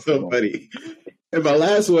 So funny. And my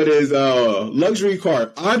last one is luxury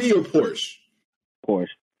car, Audi or Porsche? Porsche.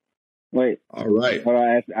 Wait. All right.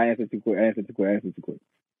 I answered too quick.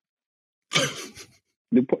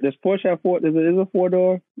 Does Porsche have four? Is a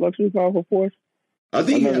 4-door luxury car for Porsche? I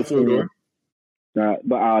think you have 4-door.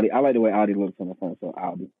 But Audi. I like the way Audi looks on the front. So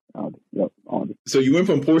Audi. Yep, Audi. So you went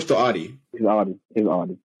from Porsche to Audi. It's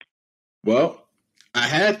Audi. Well, I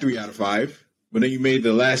had 3 out of 5, but then you made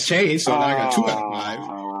the last change, so now I got 2 out of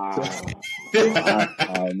 5.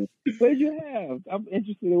 What did you have? I'm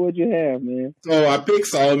interested in what you have, man. So I picked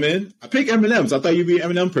Solomon. I picked M&M's. I thought you'd be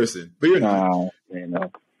an M&M person, but you're not.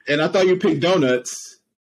 No. And I thought you picked donuts,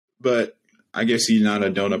 but I guess you're not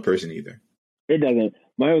a donut person either. It doesn't.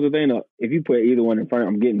 But here's the thing, though. If you put either one in front,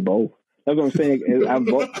 I'm getting both. That's what I'm saying. I'm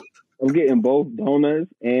getting both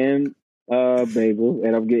donuts and bagels,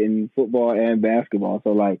 and I'm getting football and basketball.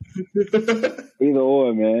 So, like, either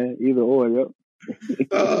or, man. Either or, yep.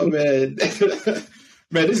 Oh, man.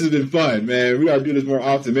 Man, this has been fun, man. We gotta do this more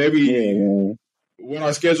often. Maybe Yeah, when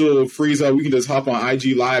our schedule frees up, we can just hop on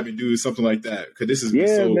IG Live and do something like that. Because this has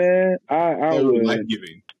been man. I so would. life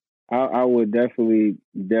giving. I would definitely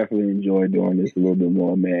enjoy doing this a little bit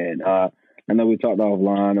more, man. I know we talked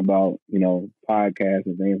offline about podcasts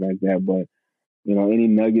and things like that, but any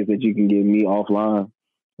nuggets that you can give me offline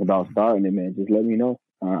about starting it, man, just let me know.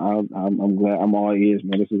 I'm glad. I'm all ears,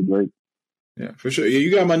 man. This is great. Yeah, for sure. Yeah,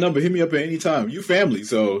 you got my number. Hit me up at any time. You family,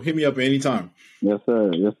 so hit me up at any time. Yes,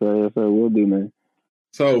 sir. Yes, sir. Yes, sir. We'll do, man.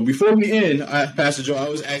 So before we end, Pastor Joe, I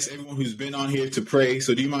always ask everyone who's been on here to pray.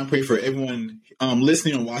 So do you mind praying for everyone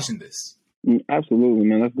listening or watching this? Absolutely,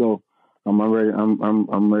 man. Let's go. I'm ready.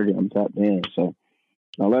 I'm ready. I'm tapped in. So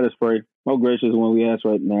now let us pray. Oh, gracious one, we ask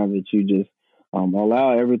right now that you just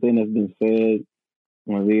allow everything that's been said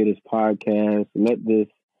via this podcast. Let this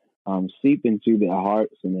seep into their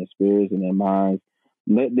hearts and their spirits and their minds.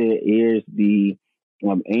 Let their ears be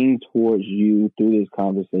aimed towards you through this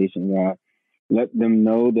conversation, God. Let them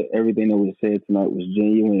know that everything that was said tonight was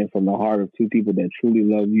genuine and from the heart of two people that truly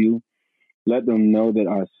love you. Let them know that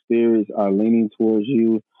our spirits are leaning towards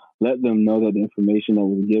you. Let them know that the information that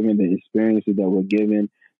was given, the experiences that were given,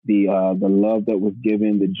 the love that was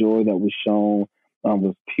given, the joy that was shown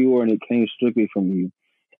was pure and it came strictly from you.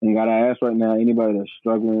 And God, I ask right now, anybody that's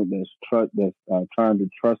struggling, that's trying to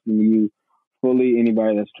trust in you fully,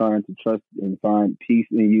 anybody that's trying to trust and find peace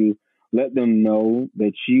in you, let them know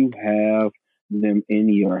that you have them in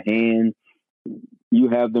your hand. You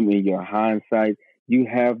have them in your hindsight. You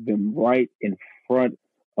have them right in front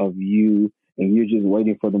of you, and you're just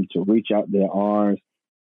waiting for them to reach out their arms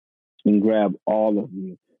and grab all of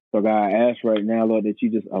you. So God, I ask right now, Lord, that you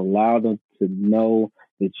just allow them to know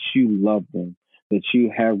that you love them, that you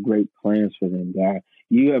have great plans for them, God.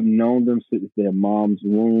 You have known them since their mom's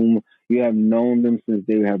womb. You have known them since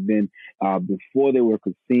they have been before they were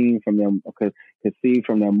conceived from their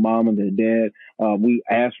mom and their dad. We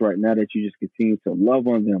ask right now that you just continue to love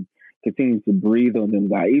on them, continue to breathe on them,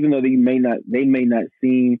 God. Even though they may not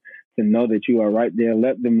seem to know that you are right there,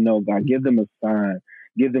 let them know, God. Give them a sign.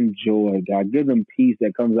 Give them joy, God. Give them peace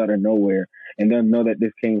that comes out of nowhere, and they'll know that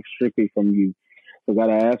this came strictly from you. So God,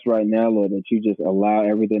 I ask right now, Lord, that you just allow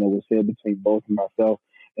everything that was said between both myself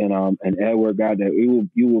and Edward, God, that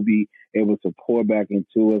you will be able to pour back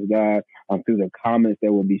into us, God, through the comments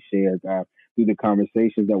that will be shared, God, through the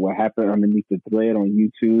conversations that will happen underneath the thread on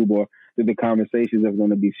YouTube, or through the conversations that are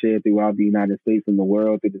going to be shared throughout the United States and the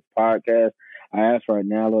world through this podcast. I ask right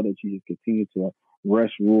now, Lord, that you just continue to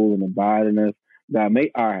rest, rule, and abide in us. God,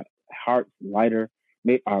 make our hearts lighter,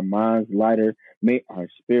 make our minds lighter, make our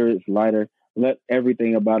spirits lighter. Let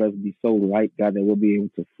everything about us be so light, God, that we'll be able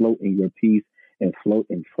to float in your peace and float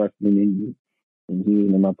and trust in you. In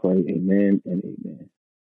Jesus' name I pray, amen and amen.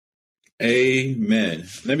 Amen.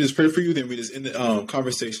 Let me just pray for you, then we just end the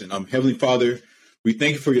conversation. Heavenly Father, we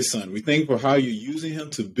thank you for your son. We thank you for how you're using him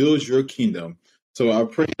to build your kingdom. So I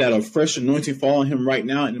pray that a fresh anointing fall on him right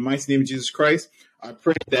now in the mighty name of Jesus Christ. I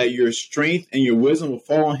pray that your strength and your wisdom will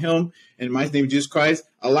fall on him in the mighty name of Jesus Christ.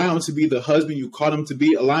 Allow him to be the husband you called him to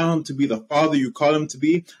be. Allow him to be the father you called him to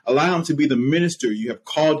be. Allow him to be the minister you have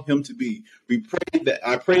called him to be.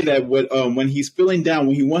 I pray that when he's feeling down,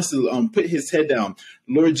 when he wants to put his head down,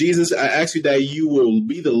 Lord Jesus, I ask you that you will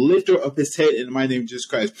be the lifter of his head in the mighty name of Jesus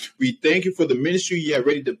Christ. We thank you for the ministry you have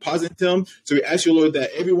already deposited him. So we ask you, Lord,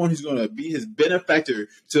 that everyone who's going to be his benefactor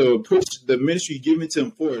to push the ministry given to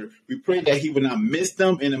him forward, we pray that he will not miss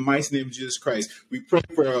them in the mighty name of Jesus Christ. We pray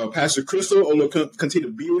for Pastor Crystal. Oh, Lord, continue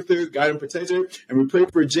to be with her, guide and protect her. And we pray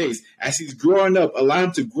for Jace. As he's growing up, allow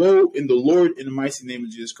him to grow in the Lord in the mighty name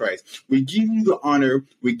of Jesus Christ. We give you the honor.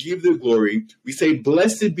 We give the glory. We say,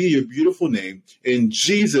 blessed be your beautiful name. In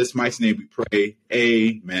Jesus' mighty name we pray.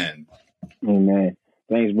 Amen. Amen.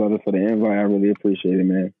 Thanks, brother, for the invite. I really appreciate it,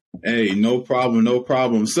 man. Hey, no problem, no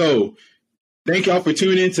problem. So, thank y'all for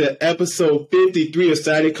tuning in to episode 53 of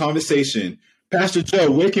Saturday Conversation. Pastor Joe,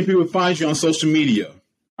 where can people find you on social media?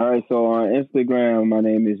 All right, so on Instagram, my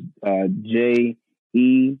name is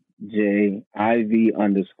JEJIV_.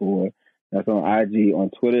 That's on IG. On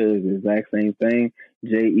Twitter is the exact same thing,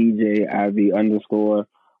 JEJIV_.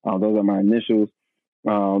 Those are my initials.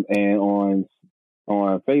 And on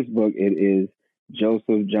Facebook, it is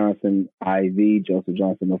Joseph Johnson IV, Joseph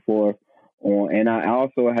Johnson the Fourth. And I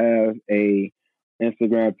also have a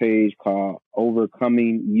Instagram page called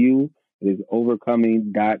Overcoming You. It is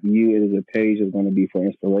overcoming.u. It is a page that's going to be for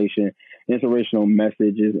inspirational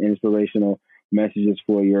messages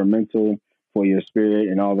for your mental, for your spirit,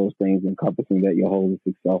 and all those things encompassing that your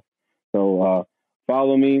holistic self. So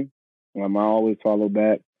follow me. I always follow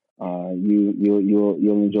back.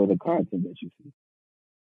 You'll enjoy the content that you see.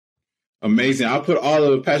 Amazing. I'll put all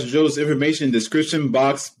of Pastor Joe's information in the description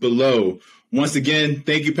box below. Once again,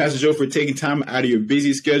 thank you, Pastor Joe, for taking time out of your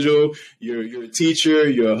busy schedule. You're a teacher,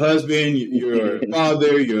 you're a husband, you're a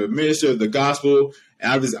father, you're a minister of the gospel.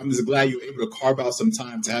 And I'm just glad you were able to carve out some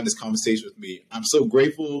time to have this conversation with me. I'm so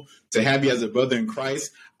grateful to have you as a brother in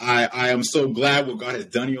Christ. I am so glad what God has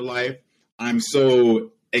done in your life. I'm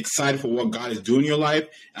so excited for what God is doing in your life.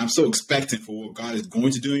 And I'm so expectant for what God is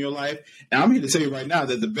going to do in your life. And I'm here to tell you right now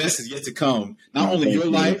that the best is yet to come. Not only your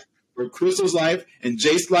life, but Crystal's life and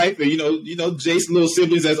Jace's life, and you know Jace's little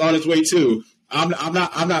siblings that's on its way too. I'm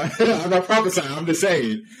not I'm not prophesying. I'm just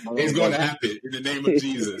saying it's going to happen in the name of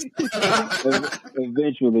Jesus.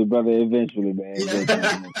 Eventually, brother. Eventually, man.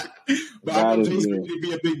 Eventually. But I want Jace to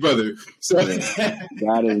be a big brother. So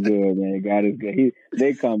God is good, man. God is good.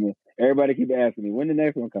 They coming. Everybody keep asking me when the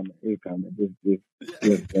next one coming. It's coming. Just we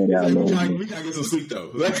gotta get some sleep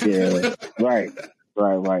though. Yeah, right.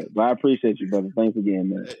 But I appreciate you, brother. Thanks again,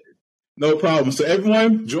 man. No problem. So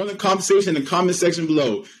everyone, join the conversation in the comment section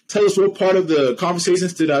below. Tell us what part of the conversation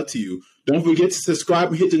stood out to you. Don't forget to subscribe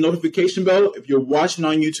and hit the notification bell if you're watching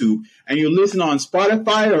on YouTube and you're listening on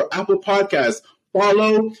Spotify or Apple Podcasts.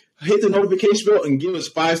 Follow, hit the notification bell, and give us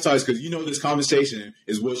 5 stars because you know this conversation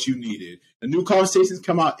is what you needed. The new conversations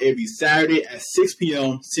come out every Saturday at 6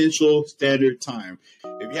 p.m. Central Standard Time.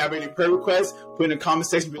 If you have any prayer requests, put in the comment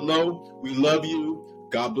section below. We love you.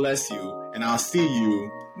 God bless you. And I'll see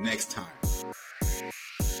you next time.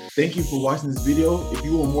 Thank you for watching this video. If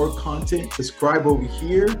you want more content, subscribe over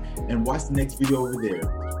here and watch the next video over there.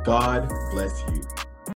 God bless you.